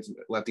 Black kids,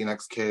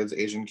 Latinx kids,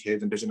 Asian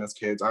kids, Indigenous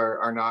kids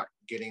are not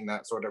getting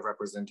that sort of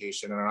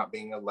representation and are not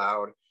being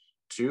allowed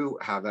to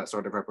have that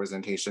sort of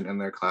representation in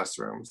their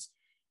classrooms.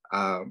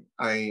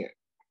 I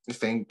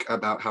think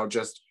about how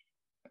just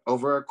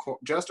over a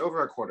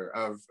quarter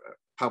of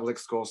public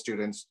school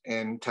students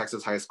in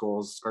Texas high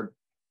schools, or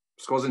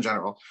schools in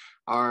general,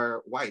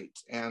 are white,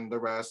 and the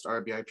rest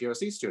are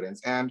BIPOC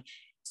students. And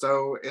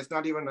so it's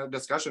not even a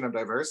discussion of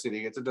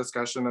diversity, it's a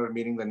discussion of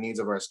meeting the needs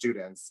of our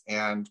students.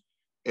 And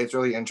it's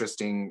really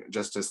interesting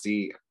just to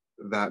see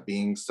that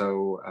being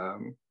so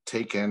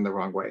taken the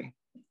wrong way.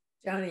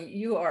 Johnny,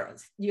 you are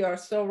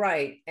so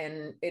right,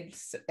 and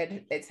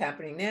it's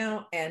happening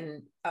now.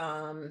 And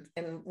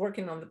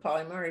working on the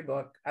Pauli Murray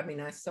book, I mean,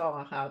 I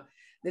saw how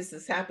this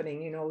is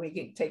happening. You know, we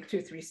can take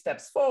 2-3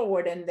 steps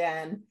forward, and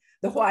then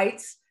the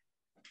whites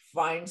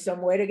find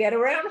some way to get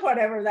around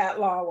whatever that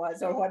law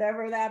was or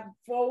whatever that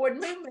forward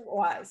movement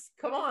was.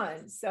 Come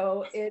on.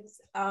 So it's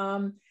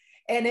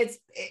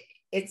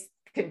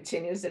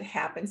continues. It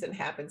happens and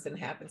happens and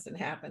happens and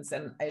happens,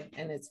 and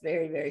it's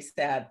very, very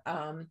sad.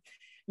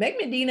 Meg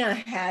Medina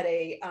had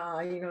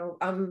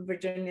I'm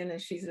Virginian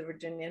and she's a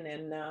Virginian,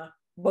 and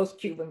both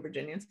Cuban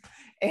Virginians.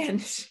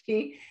 And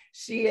she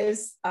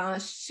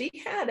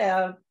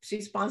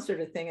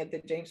sponsored a thing at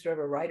the James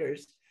River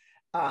Writers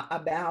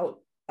about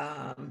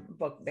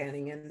book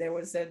banning. And there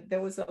was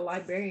a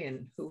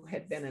librarian who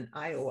had been in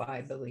Iowa,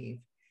 I believe.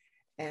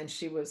 And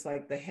she was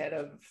like the head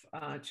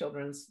of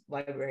children's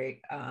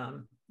library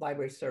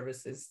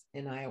services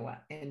in Iowa.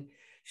 And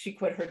she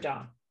quit her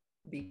job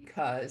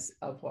because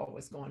of what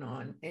was going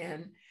on.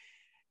 And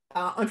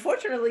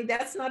unfortunately,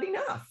 that's not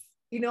enough.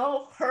 You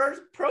know, her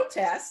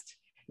protest,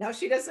 now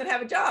she doesn't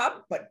have a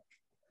job, but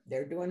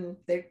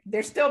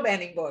they're still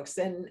banning books.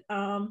 And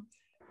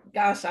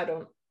gosh, I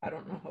don't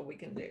know what we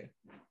can do.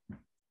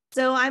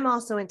 So I'm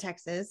also in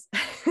Texas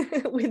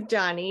with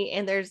Johnny,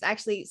 and there's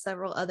actually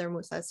several other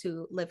Musas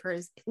who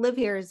live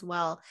here as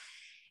well.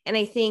 And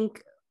I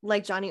think,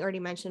 like Johnny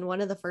already mentioned,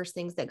 one of the first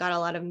things that got a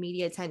lot of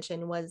media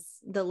attention was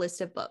the list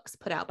of books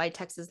put out by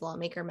Texas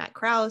lawmaker Matt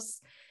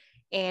Krause.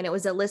 And it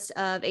was a list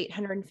of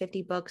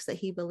 850 books that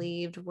he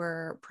believed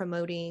were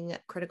promoting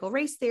critical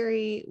race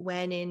theory,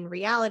 when in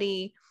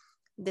reality,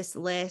 this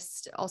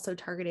list also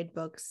targeted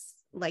books,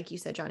 like you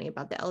said, Johnny,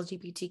 about the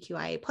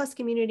LGBTQIA plus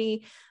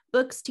community,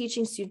 books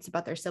teaching students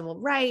about their civil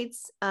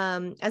rights,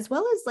 as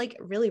well as like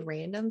really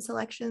random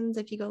selections,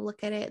 if you go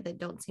look at it, that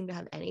don't seem to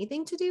have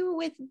anything to do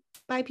with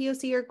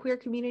BIPOC or queer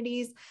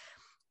communities.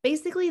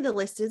 Basically, the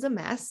list is a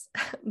mess,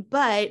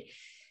 but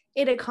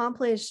it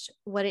accomplished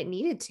what it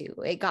needed to.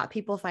 It got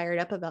people fired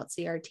up about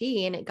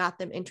CRT, and it got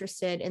them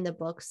interested in the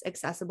books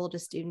accessible to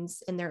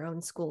students in their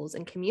own schools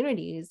and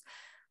communities.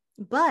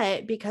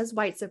 But because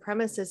white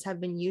supremacists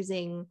have been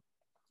using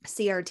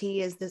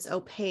CRT as this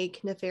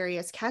opaque,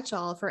 nefarious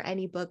catch-all for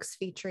any books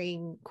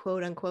featuring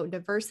quote unquote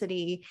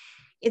diversity,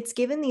 it's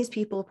given these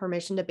people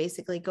permission to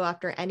basically go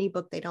after any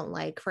book they don't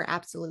like for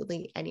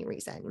absolutely any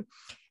reason.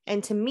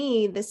 And to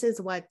me, this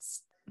is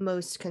what's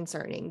most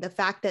concerning. The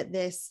fact that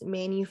this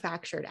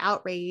manufactured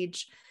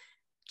outrage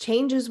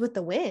changes with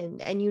the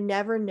wind, and you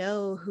never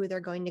know who they're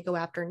going to go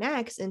after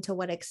next and to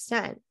what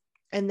extent.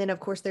 And then, of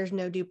course, there's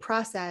no due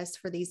process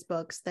for these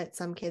books that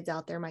some kids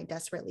out there might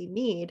desperately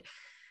need.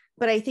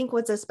 But I think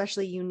what's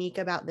especially unique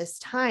about this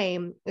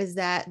time is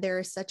that there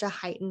is such a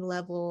heightened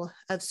level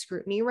of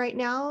scrutiny right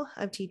now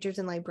of teachers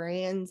and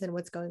librarians and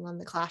what's going on in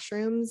the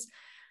classrooms.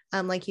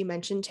 Like you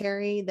mentioned,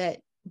 Terry, that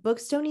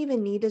books don't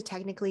even need to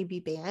technically be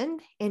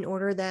banned in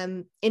order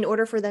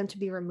for them to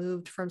be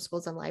removed from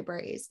schools and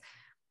libraries.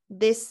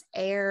 This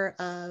air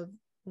of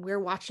we're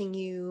watching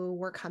you,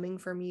 we're coming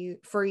for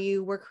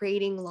you, we're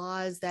creating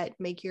laws that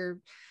make your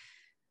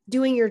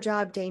doing your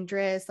job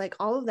dangerous, like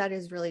all of that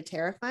is really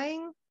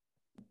terrifying.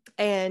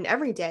 And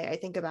every day I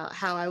think about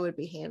how I would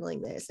be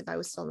handling this if I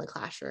was still in the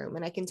classroom.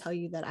 And I can tell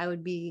you that I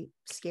would be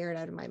scared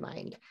out of my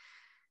mind.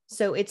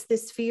 So it's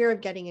this fear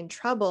of getting in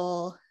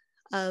trouble,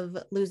 of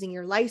losing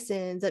your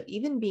license, of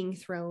even being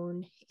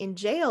thrown in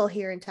jail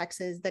here in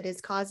Texas, that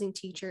is causing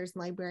teachers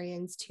and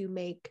librarians to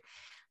make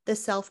the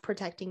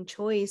self-protecting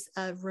choice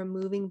of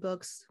removing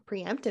books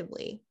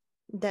preemptively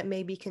that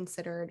may be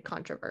considered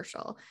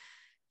controversial,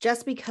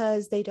 just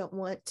because they don't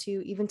want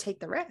to even take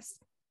the risk.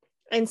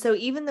 And so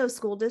even those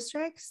school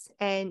districts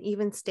and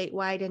even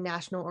statewide and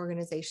national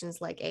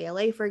organizations like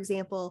ALA, for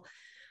example,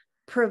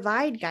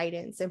 provide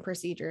guidance and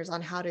procedures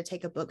on how to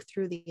take a book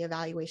through the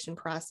evaluation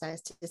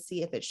process to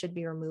see if it should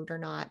be removed or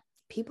not.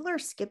 People are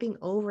skipping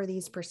over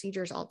these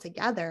procedures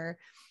altogether.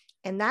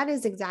 And that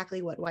is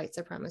exactly what white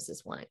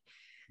supremacists want.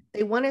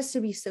 They want us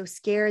to be so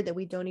scared that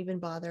we don't even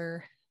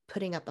bother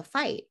putting up a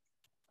fight.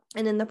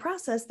 And in the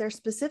process, they're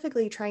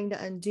specifically trying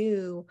to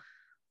undo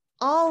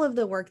all of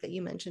the work that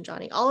you mentioned,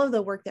 Johnny, all of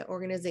the work that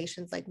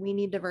organizations like We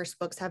Need Diverse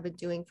Books have been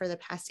doing for the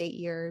past 8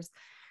 years.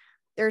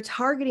 They're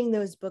targeting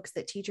those books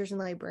that teachers and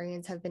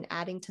librarians have been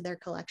adding to their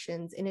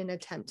collections in an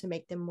attempt to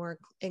make them more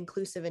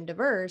inclusive and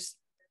diverse.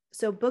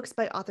 So books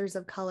by authors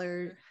of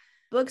color,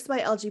 books by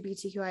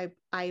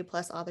LGBTQIA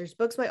plus authors,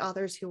 books by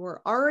authors who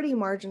were already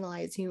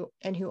marginalized who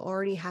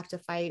already have to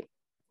fight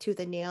tooth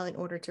and nail in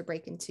order to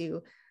break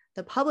into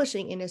the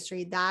publishing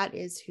industry. That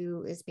is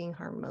who is being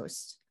harmed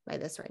most by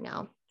this right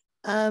now.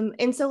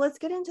 And so let's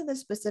get into the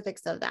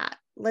specifics of that.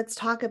 Let's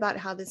talk about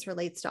how this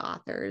relates to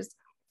authors.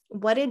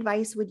 What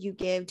advice would you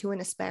give to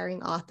an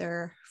aspiring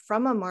author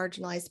from a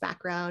marginalized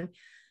background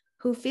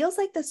who feels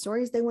like the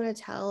stories they want to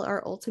tell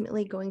are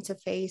ultimately going to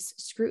face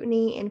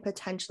scrutiny and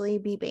potentially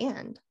be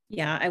banned?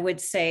 Yeah, I would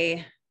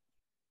say,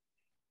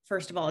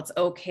 first of all, it's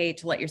okay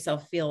to let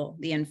yourself feel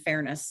the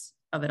unfairness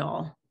of it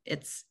all.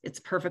 it's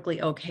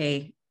perfectly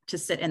okay to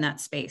sit in that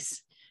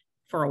space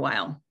for a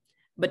while.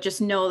 But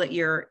just know that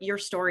your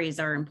stories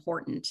are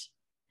important.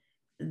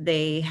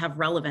 They have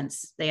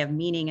relevance, they have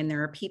meaning, and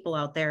there are people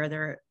out there,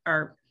 there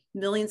are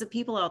millions of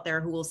people out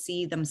there who will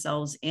see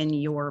themselves in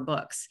your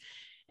books.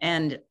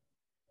 And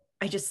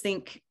I just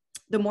think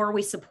the more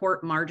we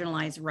support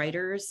marginalized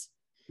writers,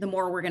 the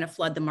more we're going to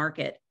flood the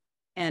market.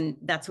 And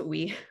that's what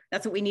we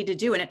need to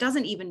do. And it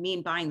doesn't even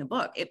mean buying the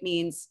book. It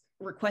means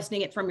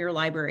requesting it from your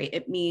library.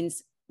 It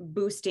means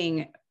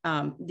boosting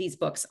these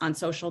books on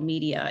social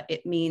media.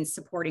 It means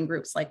supporting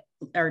groups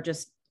or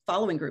just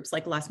following groups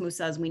like Las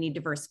Musas, We Need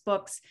Diverse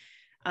Books.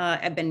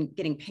 I've been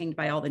getting pinged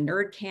by all the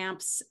nerd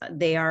camps.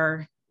 They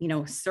are,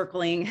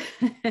 circling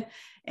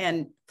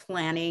and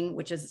planning,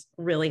 which is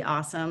really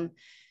awesome.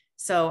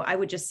 So I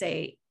would just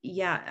say,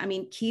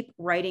 keep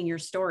writing your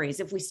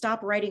stories. If we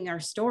stop writing our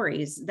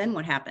stories, then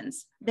what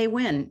happens? They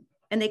win,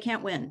 and they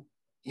can't win.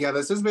 Yeah,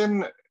 this has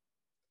been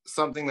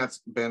something that's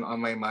been on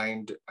my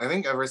mind, I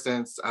think, ever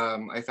since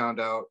I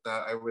found out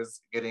that I was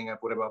getting a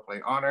Buddha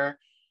Play honor.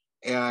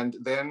 And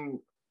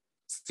then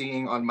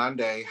seeing on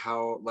Monday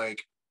how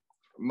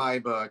my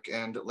book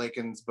and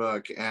Lakin's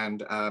book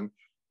and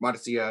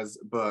Marcia's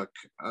book,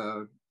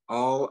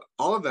 all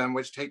of them,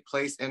 which take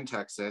place in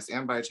Texas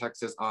and by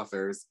Texas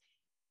authors,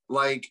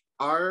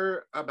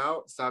 are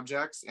about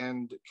subjects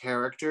and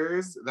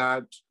characters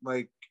that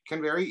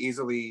can very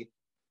easily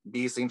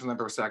be seen from the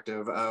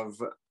perspective of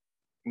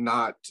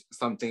not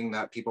something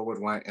that people would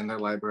want in their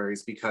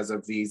libraries because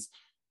of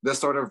this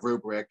sort of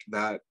rubric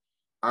that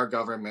our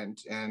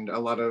government and a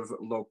lot of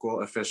local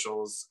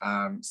officials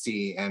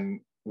see and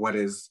what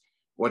is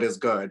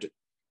good.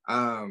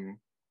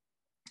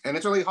 And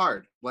it's really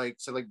hard,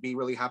 to be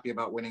really happy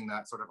about winning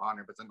that sort of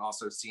honor, but then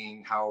also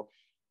seeing how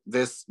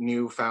this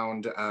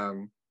newfound,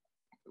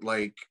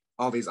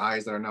 all these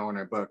eyes that are now in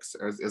our books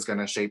is going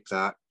to shape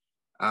that.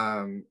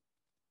 And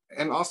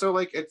also,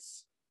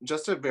 it's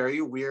just a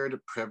very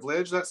weird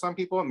privilege that some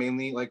people,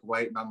 mainly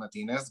white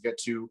non-Latinas, get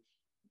to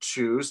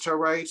choose to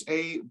write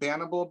a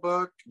bannable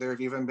book. There have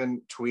even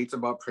been tweets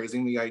about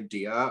praising the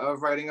idea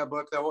of writing a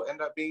book that will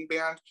end up being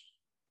banned,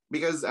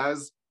 because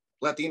as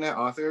Latina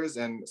authors,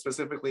 and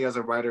specifically as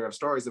a writer of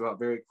stories about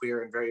very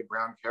queer and very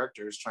brown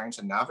characters trying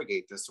to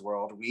navigate this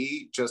world,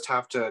 we just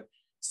have to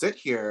sit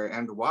here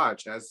and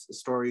watch as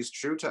stories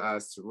true to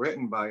us,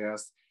 written by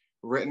us,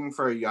 written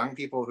for young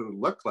people who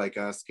look like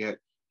us, get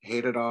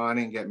hated on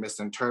and get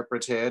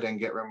misinterpreted and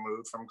get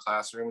removed from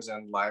classrooms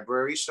and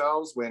library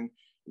shelves when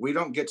we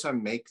don't get to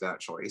make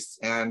that choice.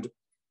 And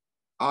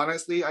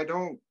honestly, I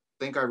don't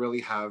think I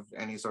really have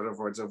any sort of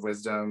words of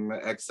wisdom,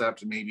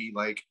 except maybe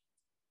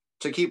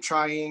to keep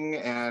trying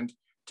and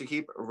to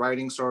keep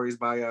writing stories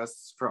by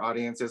us for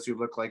audiences who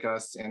look like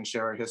us and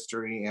share our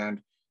history,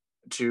 and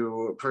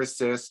to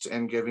persist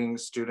in giving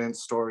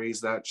students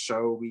stories that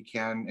show we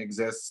can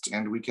exist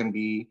and we can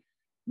be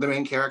the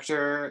main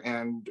character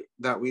and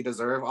that we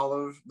deserve all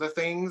of the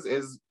things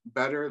is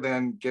better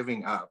than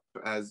giving up,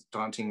 as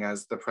daunting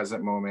as the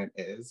present moment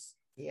is.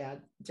 Yeah,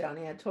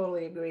 Johnny, I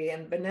totally agree.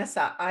 And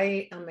Vanessa,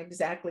 I am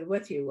exactly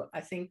with you.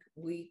 I think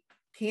we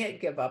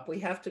can't give up. We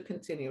have to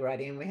continue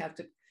writing. We have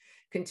to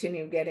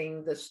continue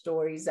getting the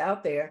stories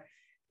out there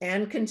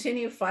and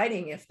continue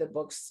fighting if the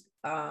books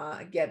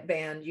get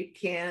banned. You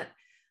can't,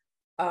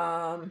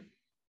 I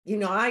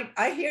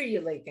hear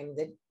you, Lakin,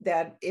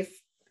 that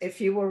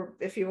if you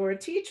were a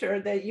teacher,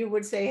 that you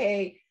would say,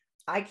 hey,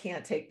 I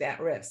can't take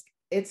that risk.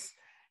 It's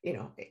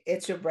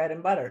your bread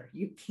and butter.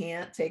 You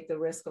can't take the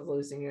risk of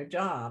losing your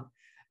job.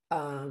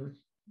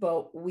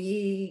 But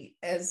we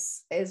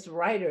as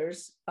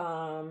writers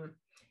can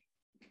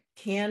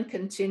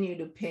continue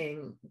to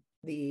ping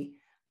the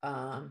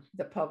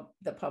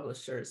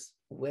publishers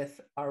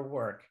with our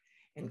work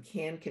and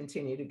can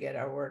continue to get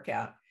our work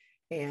out,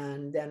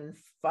 and then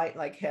fight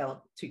like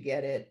hell to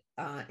get it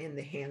in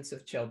the hands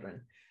of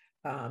children,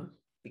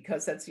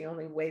 because that's the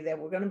only way that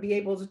we're going to be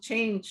able to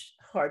change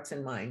hearts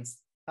and minds.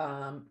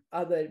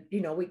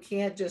 We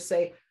can't just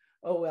say,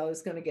 oh, well,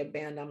 it's going to get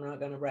banned, I'm not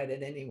going to write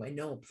it anyway.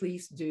 No,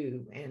 please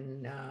do.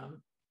 And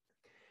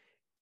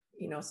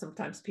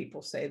sometimes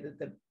people say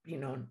that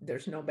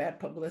there's no bad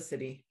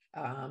publicity,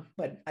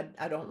 but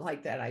I don't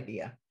like that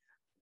idea.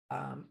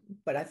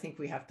 But I think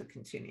we have to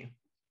continue.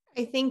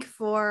 I think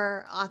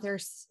for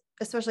authors,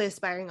 especially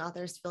aspiring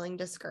authors, feeling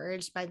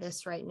discouraged by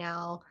this right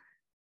now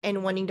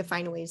and wanting to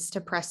find ways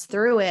to press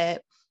through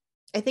it,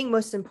 I think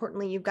most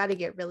importantly, you've got to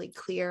get really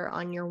clear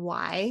on your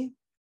why.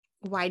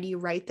 Why do you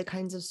write the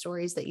kinds of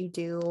stories that you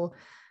do?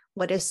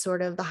 What is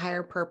sort of the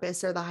higher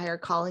purpose or the higher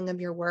calling of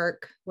your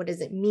work? What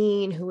does it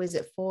mean? Who is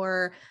it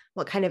for?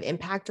 What kind of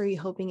impact are you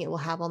hoping it will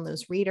have on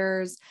those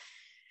readers?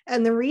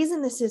 And the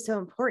reason this is so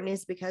important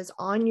is because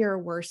on your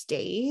worst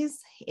days,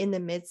 in the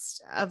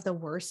midst of the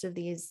worst of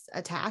these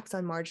attacks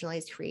on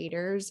marginalized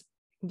creators,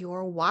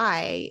 your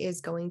why is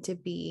going to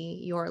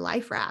be your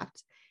life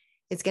raft.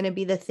 It's going to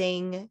be the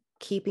thing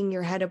keeping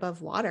your head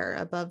above water,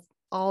 above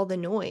all the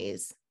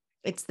noise.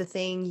 It's the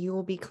thing you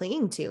will be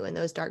clinging to in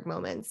those dark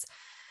moments.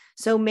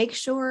 So make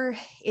sure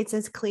it's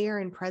as clear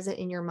and present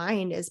in your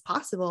mind as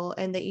possible,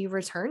 and that you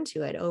return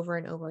to it over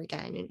and over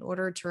again in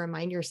order to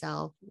remind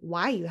yourself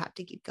why you have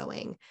to keep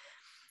going.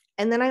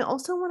 And then I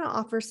also want to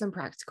offer some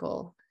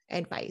practical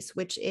advice,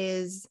 which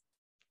is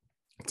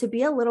to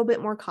be a little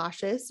bit more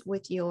cautious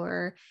with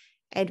your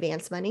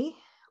advance money,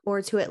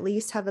 or to at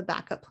least have a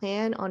backup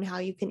plan on how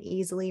you can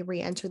easily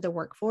re-enter the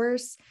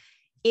workforce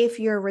if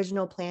your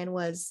original plan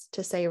was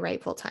to say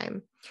write full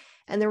time.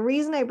 And the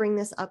reason I bring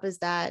this up is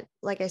that,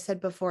 like I said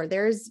before,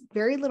 there's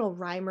very little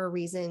rhyme or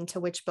reason to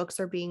which books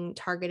are being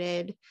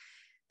targeted.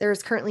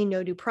 There's currently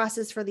no due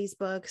process for these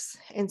books.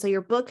 And so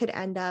your book could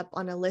end up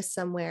on a list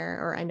somewhere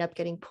or end up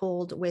getting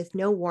pulled with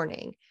no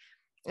warning.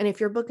 And if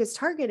your book is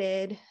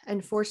targeted,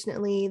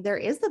 unfortunately, there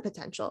is the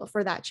potential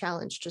for that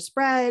challenge to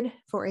spread,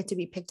 for it to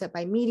be picked up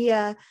by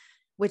media,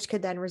 which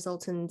could then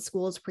result in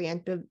schools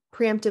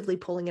preemptively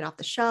pulling it off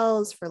the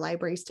shelves, for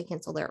libraries to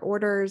cancel their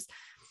orders.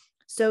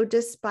 So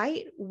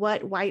despite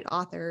what white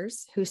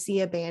authors who see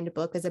a banned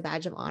book as a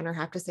badge of honor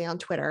have to say on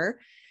Twitter,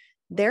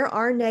 there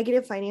are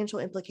negative financial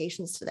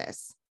implications to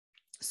this.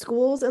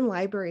 Schools and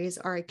libraries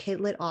are a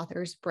kid-lit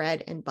author's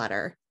bread and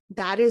butter.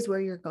 That is where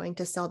you're going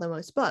to sell the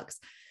most books,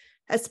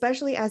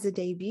 especially as a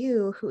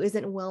debut who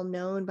isn't well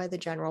known by the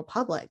general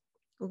public.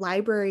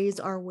 Libraries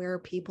are where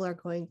people are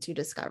going to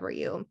discover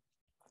you.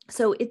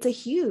 So it's a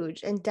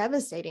huge and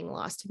devastating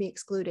loss to be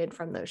excluded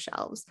from those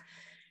shelves.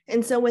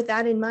 And so with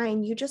that in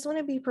mind, you just want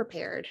to be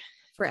prepared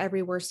for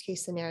every worst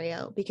case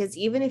scenario, because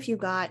even if you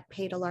got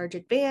paid a large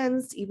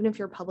advance, even if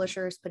your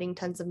publisher is putting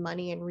tons of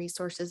money and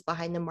resources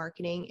behind the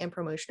marketing and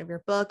promotion of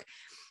your book,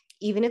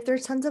 even if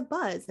there's tons of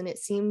buzz and it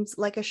seems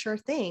like a sure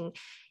thing,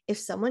 if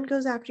someone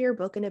goes after your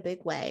book in a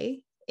big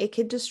way, it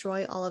could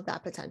destroy all of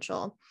that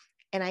potential.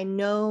 And I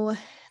know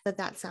that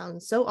that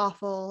sounds so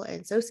awful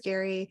and so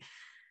scary,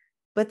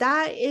 but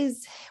that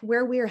is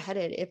where we are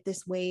headed if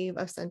this wave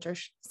of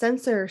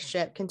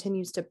censorship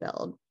continues to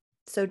build.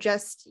 So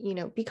just,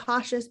 be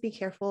cautious, be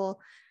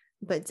careful,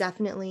 but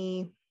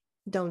definitely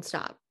don't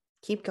stop.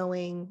 Keep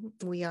going.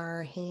 We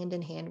are hand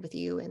in hand with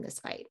you in this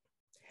fight.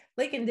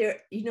 Like, and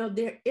there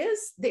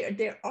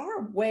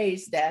are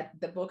ways that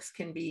the books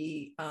can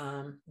be,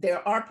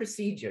 there are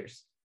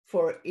procedures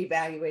for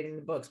evaluating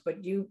the books,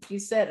 but you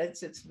said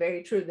it's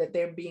very true that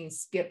they're being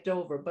skipped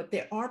over, but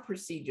there are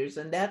procedures.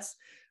 And that's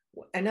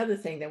another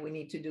thing that we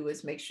need to do,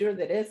 is make sure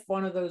that if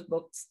one of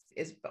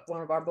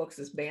our books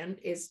is banned,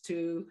 is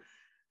to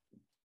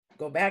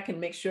go back and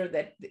make sure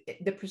that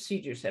the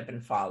procedures have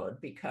been followed,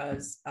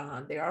 because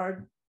there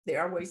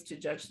are ways to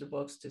judge the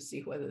books to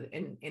see whether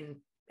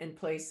in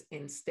place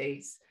in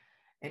states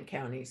and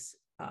counties,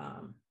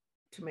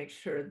 to make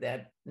sure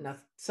that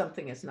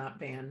something is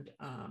not banned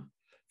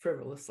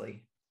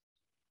frivolously.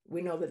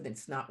 We know that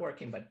it's not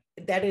working, but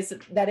that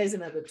is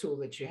another tool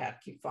that you have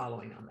to keep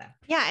following on that.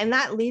 Yeah. And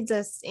that leads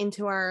us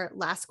into our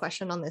last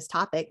question on this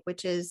topic,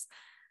 which is,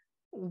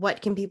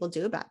 what can people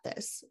do about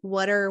this?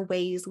 What are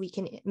ways we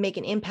can make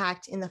an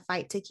impact in the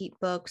fight to keep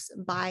books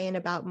by and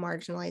about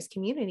marginalized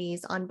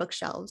communities on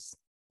bookshelves?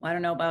 Well, I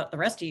don't know about the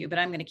rest of you, but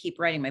I'm going to keep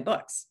writing my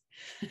books.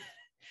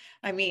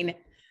 I mean,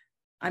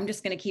 I'm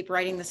just going to keep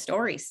writing the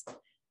stories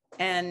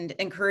and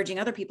encouraging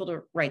other people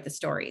to write the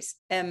stories.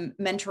 I'm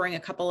mentoring a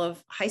couple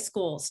of high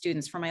school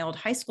students from my old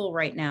high school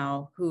right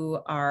now who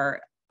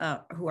are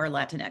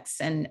Latinx,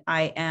 and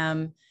I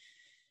am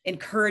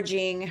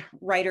encouraging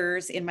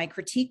writers in my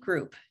critique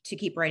group to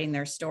keep writing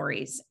their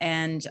stories.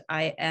 And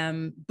I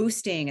am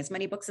boosting as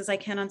many books as I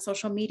can on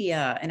social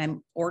media, and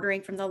I'm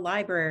ordering from the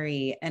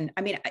library. And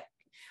I mean,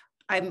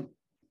 I'm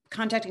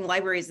contacting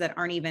libraries that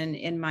aren't even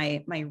in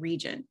my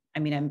region. I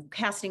mean, I'm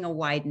casting a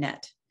wide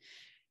net,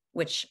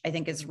 which I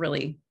think is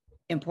really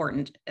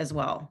important as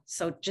well.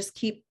 So just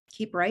keep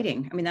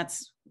writing. I mean,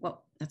 that's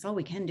all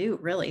we can do,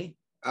 really.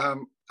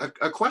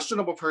 A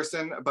questionable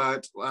person,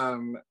 but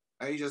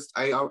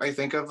I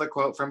think of the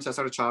quote from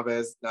Cesar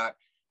Chavez that,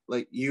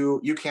 like,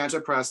 you can't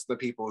oppress the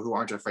people who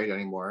aren't afraid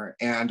anymore.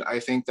 And I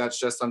think that's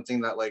just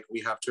something that, like,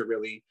 we have to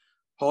really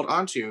hold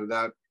on to,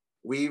 that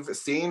we've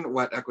seen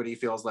what equity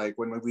feels like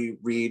when we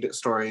read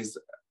stories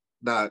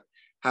that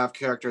have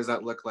characters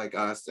that look like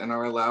us, and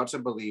are allowed to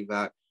believe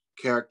that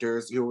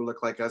characters who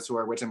look like us, who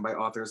are written by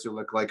authors who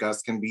look like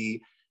us, can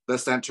be the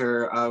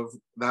center of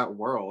that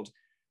world.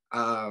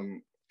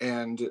 And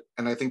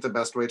I think the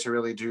best way to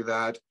really do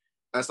that,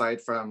 aside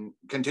from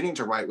continuing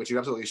to write, which you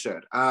absolutely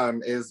should,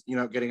 is,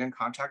 getting in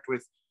contact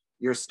with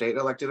your state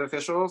elected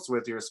officials,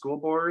 with your school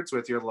boards,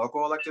 with your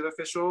local elected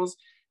officials.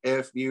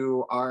 If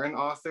you are an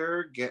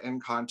author, get in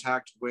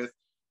contact with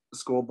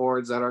school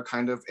boards that are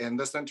kind of in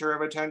the center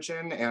of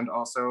attention, and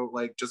also,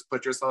 like, just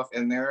put yourself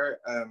in there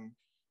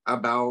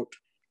about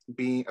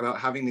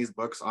having these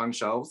books on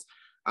shelves.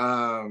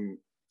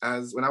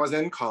 As when I was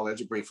in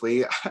college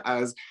briefly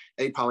as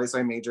a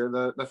poli-sci major,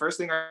 the first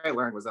thing I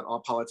learned was that all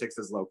politics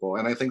is local.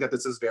 And I think that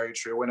this is very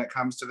true when it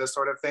comes to this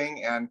sort of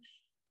thing. And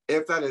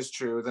if that is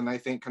true, then I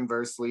think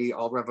conversely,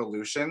 all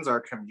revolutions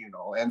are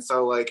communal. And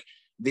so, like,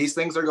 these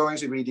things are going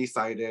to be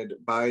decided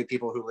by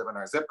people who live in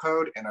our zip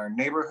code, in our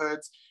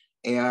neighborhoods.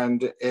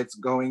 And it's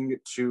going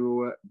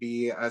to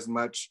be as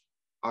much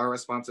our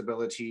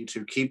responsibility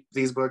to keep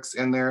these books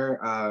in there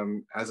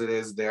as it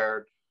is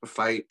their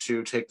fight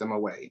to take them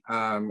away.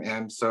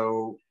 And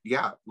so,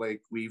 yeah,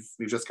 like we've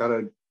just got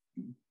to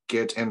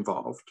get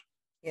involved.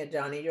 Yeah,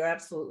 Johnny, you're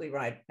absolutely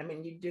right. I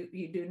mean,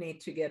 you do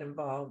need to get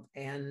involved,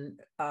 and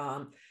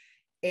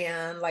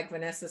like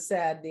Vanessa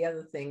said, the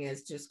other thing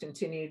is just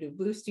continue to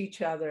boost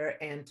each other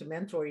and to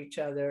mentor each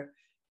other,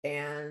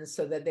 and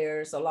so that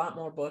there's a lot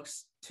more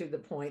books to the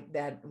point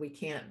that we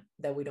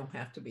don't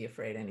have to be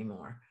afraid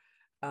anymore.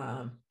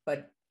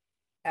 But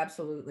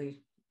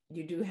absolutely,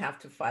 you do have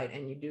to fight,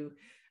 and you do.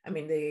 I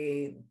mean,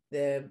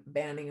 the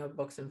banning of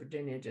books in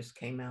Virginia just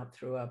came out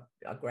through a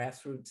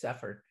grassroots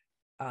effort.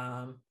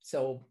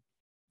 So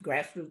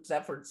grassroots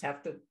efforts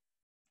have to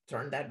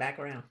turn that back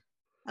around.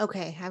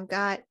 Okay, I've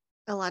got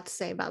a lot to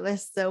say about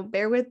this, so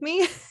bear with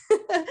me.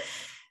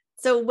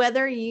 So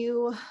whether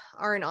you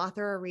are an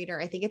author or reader,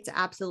 I think it's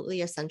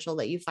absolutely essential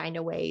that you find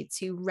a way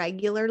to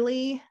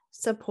regularly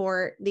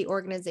support the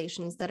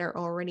organizations that are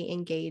already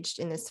engaged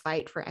in this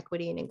fight for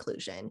equity and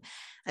inclusion,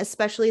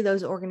 especially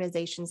those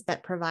organizations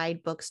that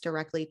provide books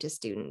directly to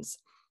students.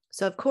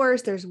 So of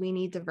course, there's We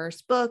Need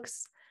Diverse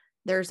Books.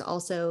 There's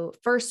also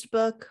First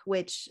Book,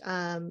 which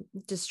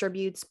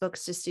distributes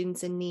books to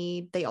students in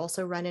need. They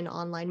also run an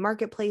online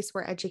marketplace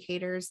where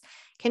educators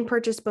can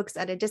purchase books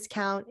at a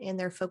discount, and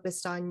they're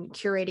focused on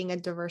curating a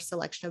diverse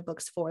selection of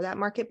books for that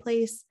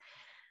marketplace.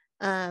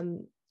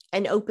 An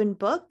Open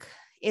Book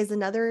is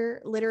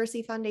another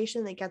literacy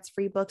foundation that gets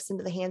free books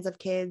into the hands of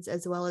kids,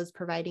 as well as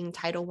providing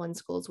Title I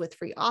schools with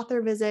free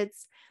author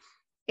visits.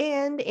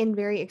 And in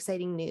very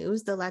exciting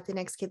news, the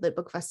Latinx Kid Lit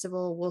Book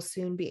Festival will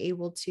soon be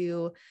able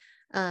to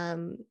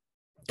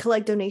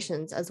collect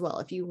donations as well.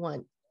 If you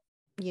want,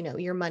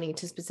 your money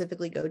to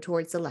specifically go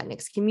towards the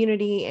Latinx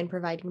community and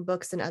providing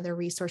books and other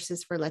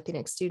resources for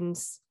Latinx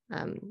students,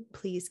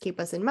 please keep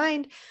us in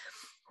mind.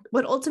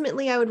 But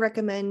ultimately, I would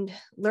recommend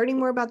learning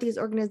more about these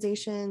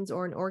organizations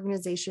or an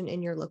organization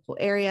in your local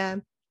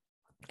area,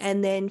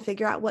 and then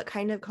figure out what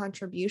kind of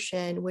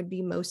contribution would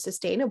be most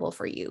sustainable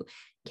for you.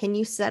 Can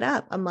you set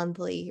up a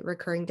monthly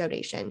recurring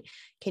donation?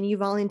 Can you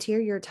volunteer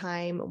your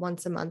time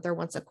once a month or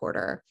once a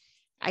quarter?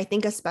 I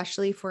think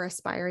especially for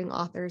aspiring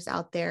authors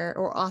out there,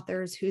 or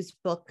authors whose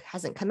book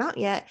hasn't come out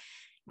yet,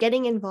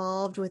 getting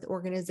involved with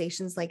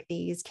organizations like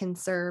these can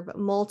serve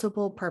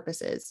multiple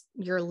purposes.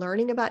 You're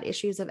learning about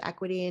issues of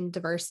equity and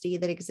diversity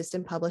that exist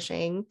in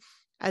publishing,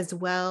 as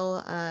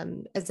well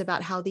as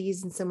about how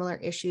these and similar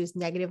issues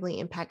negatively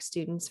impact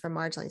students from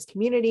marginalized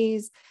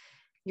communities.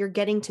 You're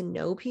getting to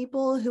know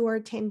people who are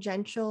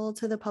tangential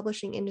to the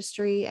publishing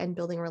industry and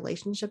building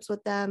relationships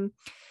with them.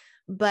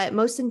 But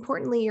most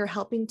importantly, you're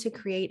helping to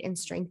create and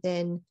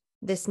strengthen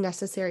this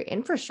necessary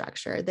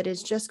infrastructure that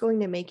is just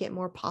going to make it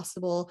more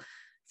possible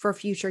for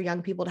future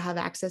young people to have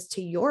access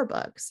to your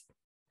books.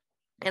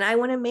 And I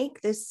want to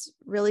make this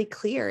really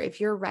clear. If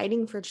you're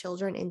writing for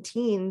children and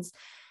teens,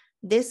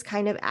 this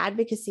kind of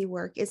advocacy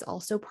work is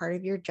also part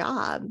of your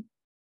job.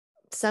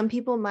 Some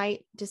people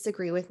might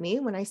disagree with me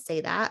when I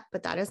say that,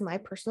 but that is my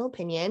personal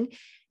opinion.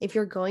 If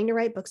you're going to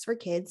write books for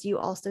kids, you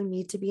also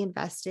need to be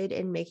invested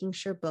in making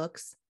sure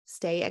books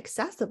stay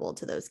accessible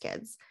to those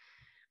kids.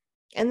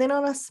 And then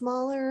on a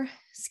smaller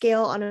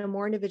scale, on a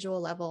more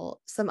individual level,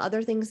 some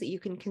other things that you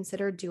can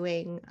consider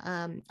doing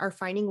are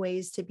finding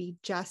ways to be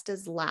just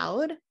as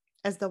loud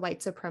as the white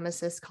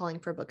supremacists calling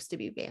for books to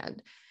be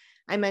banned.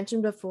 I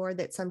mentioned before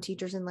that some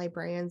teachers and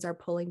librarians are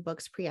pulling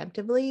books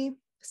preemptively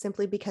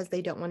simply because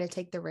they don't want to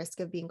take the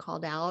risk of being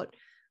called out,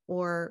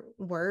 or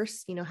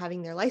worse,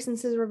 having their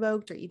licenses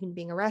revoked or even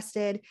being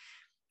arrested.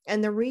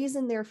 And the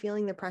reason they're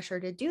feeling the pressure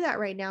to do that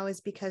right now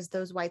is because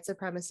those white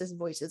supremacist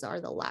voices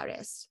are the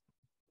loudest.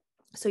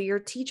 So your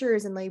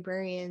teachers and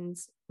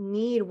librarians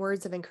need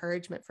words of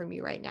encouragement from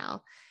you right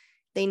now.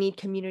 They need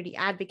community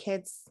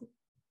advocates.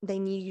 They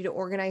need you to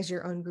organize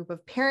your own group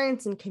of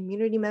parents and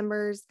community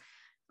members,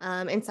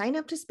 and sign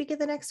up to speak at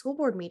the next school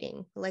board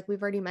meeting, like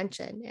we've already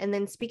mentioned, and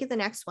then speak at the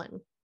next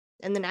one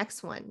and the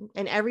next one,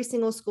 and every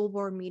single school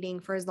board meeting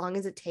for as long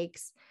as it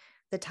takes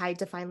the tide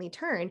to finally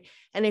turn.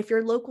 And if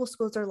your local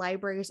schools or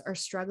libraries are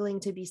struggling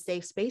to be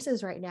safe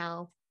spaces right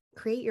now,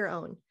 create your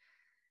own.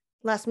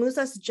 Las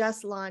Musas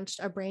just launched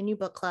a brand new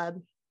book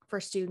club for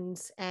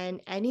students,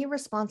 and any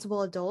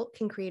responsible adult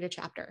can create a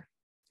chapter.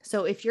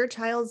 So if your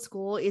child's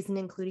school isn't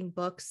including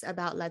books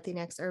about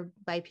Latinx or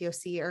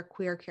BIPOC or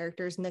queer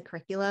characters in the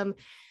curriculum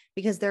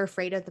because they're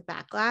afraid of the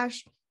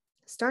backlash,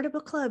 start a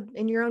book club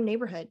in your own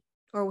neighborhood,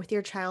 or with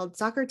your child's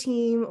soccer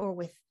team, or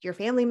with your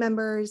family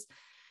members.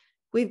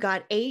 We've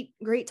got 8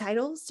 great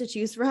titles to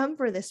choose from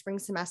for this spring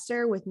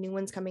semester, with new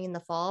ones coming in the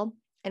fall.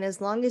 And as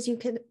long as you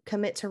can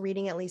commit to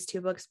reading at least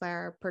 2 books by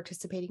our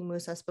participating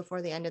Musas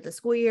before the end of the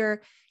school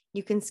year,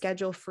 you can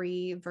schedule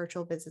free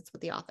virtual visits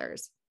with the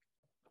authors.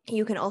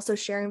 You can also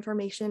share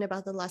information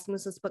about the Las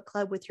Musas Book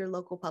Club with your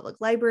local public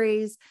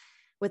libraries,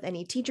 with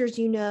any teachers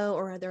you know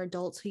or other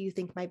adults who you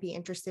think might be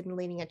interested in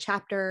leading a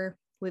chapter.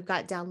 We've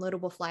got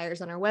downloadable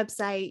flyers on our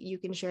website. You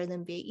can share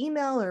them via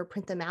email or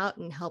print them out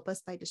and help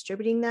us by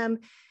distributing them.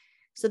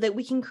 so that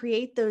we can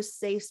create those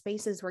safe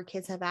spaces where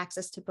kids have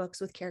access to books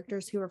with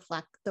characters who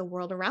reflect the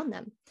world around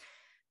them.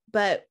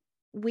 But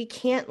we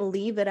can't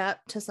leave it up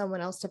to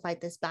someone else to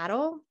fight this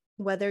battle.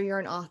 Whether you're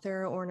an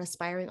author or an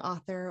aspiring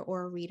author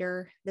or a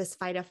reader, this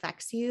fight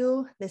affects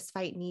you, this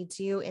fight needs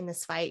you, and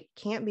this fight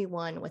can't be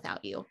won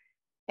without you.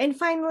 And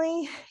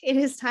finally, it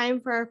is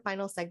time for our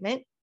final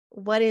segment.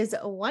 What is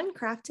one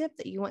craft tip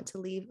that you want to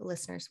leave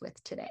listeners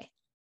with today?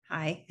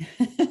 Hi.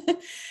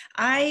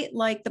 I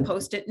like the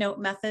Post-it note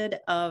method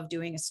of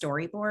doing a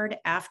storyboard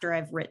after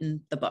I've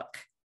written the book.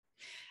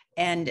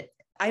 And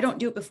I don't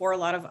do it before. A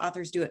lot of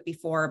authors do it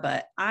before,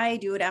 but I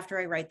do it after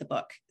I write the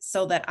book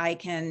so that I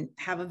can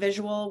have a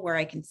visual where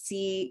I can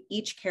see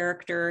each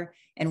character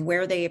and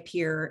where they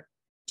appear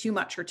too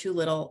much or too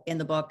little in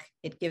the book.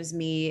 It gives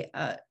me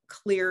a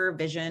clear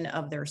vision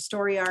of their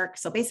story arc.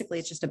 So basically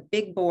it's just a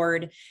big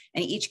board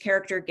and each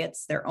character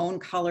gets their own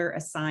color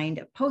assigned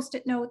of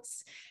Post-it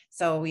notes.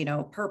 So,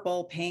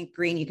 purple, pink,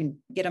 green, you can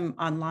get them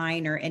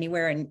online or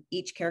anywhere, and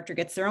each character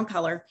gets their own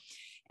color.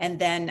 And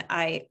then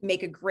I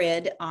make a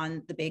grid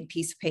on the big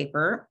piece of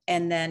paper,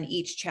 and then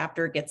each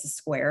chapter gets a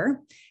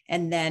square.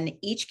 And then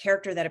each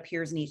character that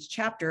appears in each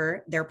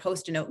chapter, their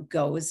Post-it note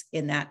goes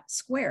in that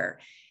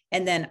square.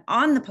 And then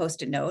on the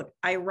Post-it note,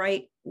 I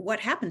write what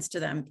happens to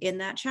them in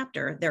that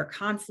chapter, their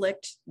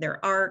conflict,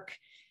 their arc.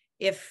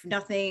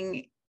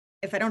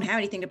 If I don't have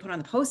anything to put on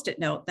the Post-it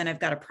note, then I've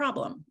got a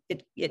problem.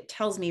 It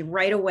tells me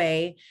right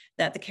away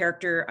that the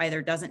character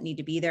either doesn't need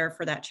to be there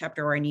for that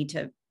chapter, or I need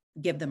to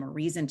give them a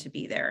reason to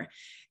be there.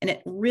 And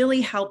it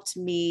really helped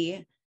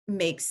me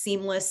make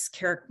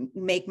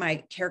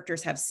my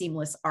characters have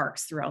seamless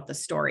arcs throughout the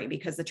story,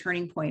 because the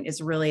Turning Point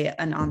is really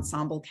an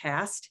ensemble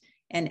cast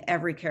and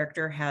every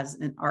character has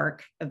an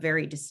arc, a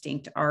very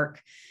distinct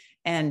arc.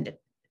 And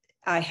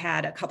I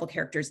had a couple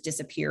characters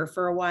disappear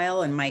for a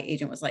while and my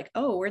agent was like,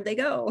 oh, where'd they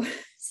go?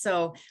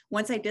 So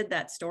once I did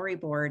that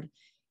storyboard,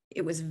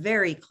 it was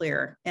very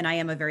clear. And I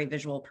am a very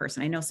visual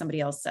person. I know somebody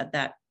else said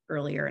that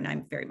earlier, and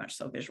I'm very much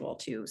so visual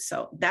too.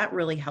 So that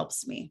really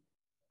helps me.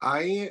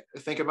 I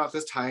think about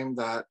this time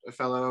that a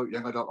fellow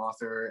young adult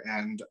author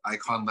and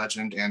icon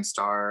legend and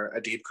star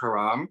Adib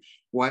Karam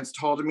once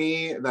told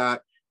me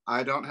that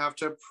I don't have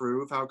to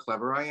prove how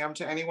clever I am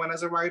to anyone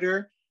as a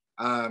writer.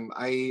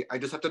 I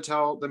just have to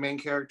tell the main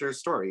character's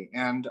story.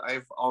 And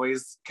I've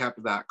always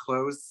kept that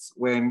close.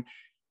 When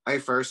I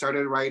first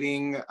started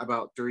writing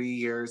about 3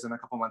 years and a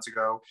couple months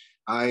ago,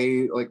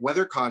 I,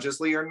 whether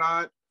consciously or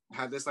not,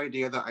 had this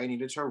idea that I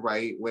needed to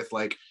write with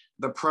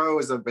the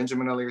prose of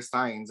Benjamin Allaire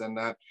Steins, and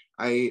that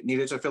I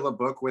needed to fill a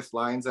book with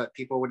lines that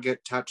people would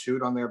get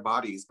tattooed on their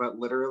bodies. But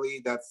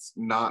literally, that's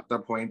not the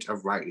point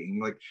of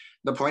writing.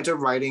 The point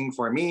of writing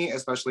for me,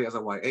 especially as a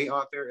YA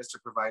author, is to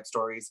provide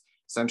stories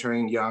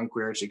centering young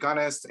queer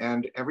Chicanas,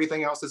 and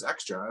everything else is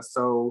extra.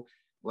 So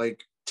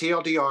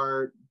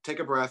TLDR, take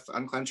a breath,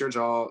 unclench your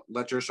jaw,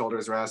 let your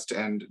shoulders rest,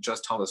 and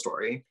just tell the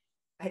story.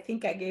 I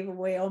think I gave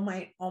away all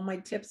my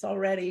tips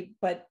already,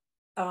 but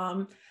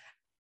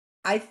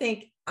I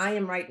think I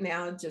am right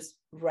now just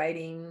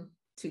writing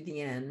to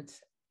the end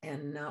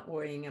and not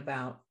worrying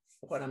about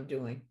what I'm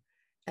doing,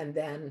 and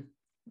then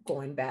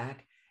going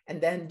back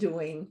and then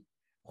doing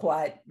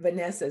what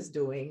Vanessa's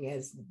doing,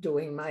 is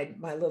doing my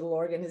little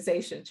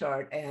organization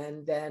chart,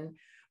 and then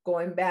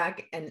going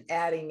back and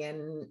adding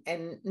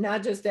and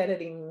not just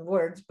editing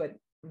words, but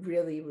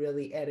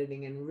really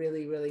editing, and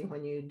really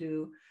when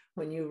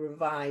you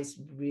revise,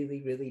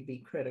 really be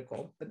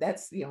critical. But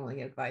that's the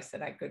only advice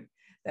that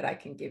I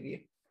can give you.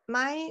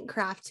 My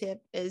craft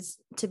tip is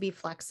to be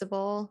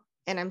flexible.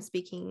 And I'm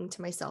speaking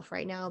to myself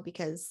right now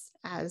because,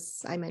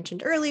 as I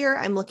mentioned earlier,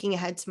 I'm looking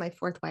ahead to my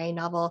 4th YA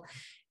novel,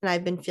 and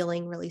I've been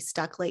feeling really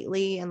stuck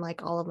lately, and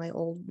all of my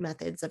old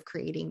methods of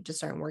creating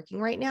just aren't working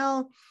right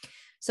now.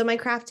 So my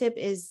craft tip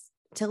is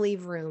to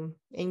leave room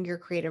in your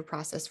creative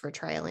process for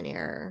trial and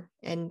error,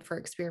 and for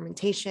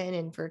experimentation,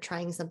 and for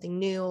trying something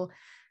new,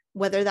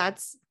 whether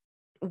that's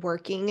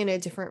working in a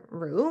different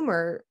room,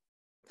 or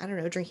I don't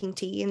know, drinking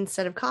tea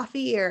instead of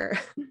coffee, or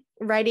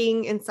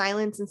writing in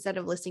silence instead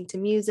of listening to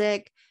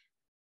music,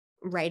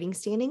 writing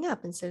standing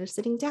up instead of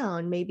sitting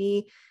down,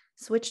 maybe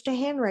switch to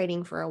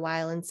handwriting for a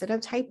while instead of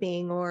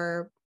typing,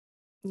 or,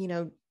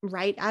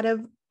 write out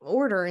of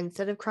order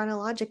instead of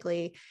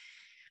chronologically.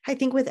 I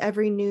think with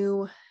every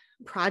new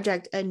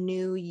project, a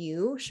new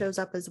you shows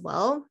up as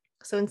well.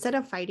 So instead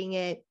of fighting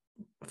it,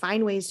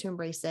 find ways to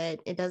embrace it.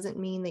 It doesn't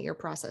mean that your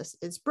process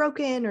is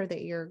broken or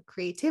that your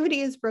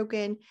creativity is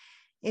broken.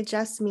 It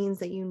just means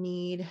that you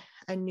need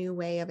a new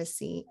way of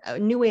seeing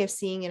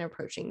and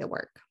approaching the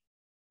work.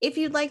 If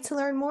you'd like to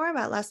learn more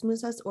about Las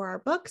Musas or our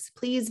books,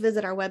 please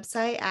visit our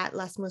website at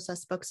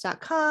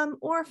lasmusasbooks.com,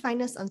 or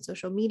find us on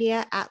social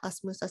media at Las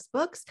Musas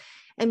Books.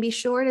 And be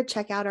sure to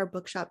check out our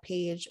bookshop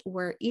page,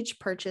 where each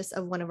purchase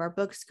of one of our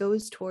books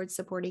goes towards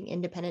supporting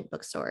independent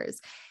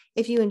bookstores.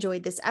 If you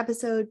enjoyed this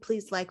episode,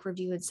 please like,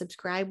 review, and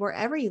subscribe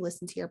wherever you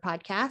listen to your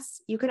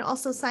podcasts. You can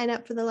also sign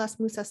up for the Las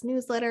Musas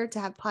newsletter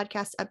to have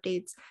podcast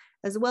updates,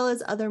 as well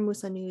as other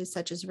Musa news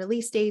such as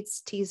release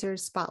dates,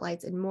 teasers,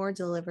 spotlights, and more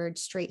delivered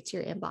straight to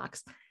your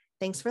inbox.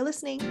 Thanks for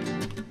listening.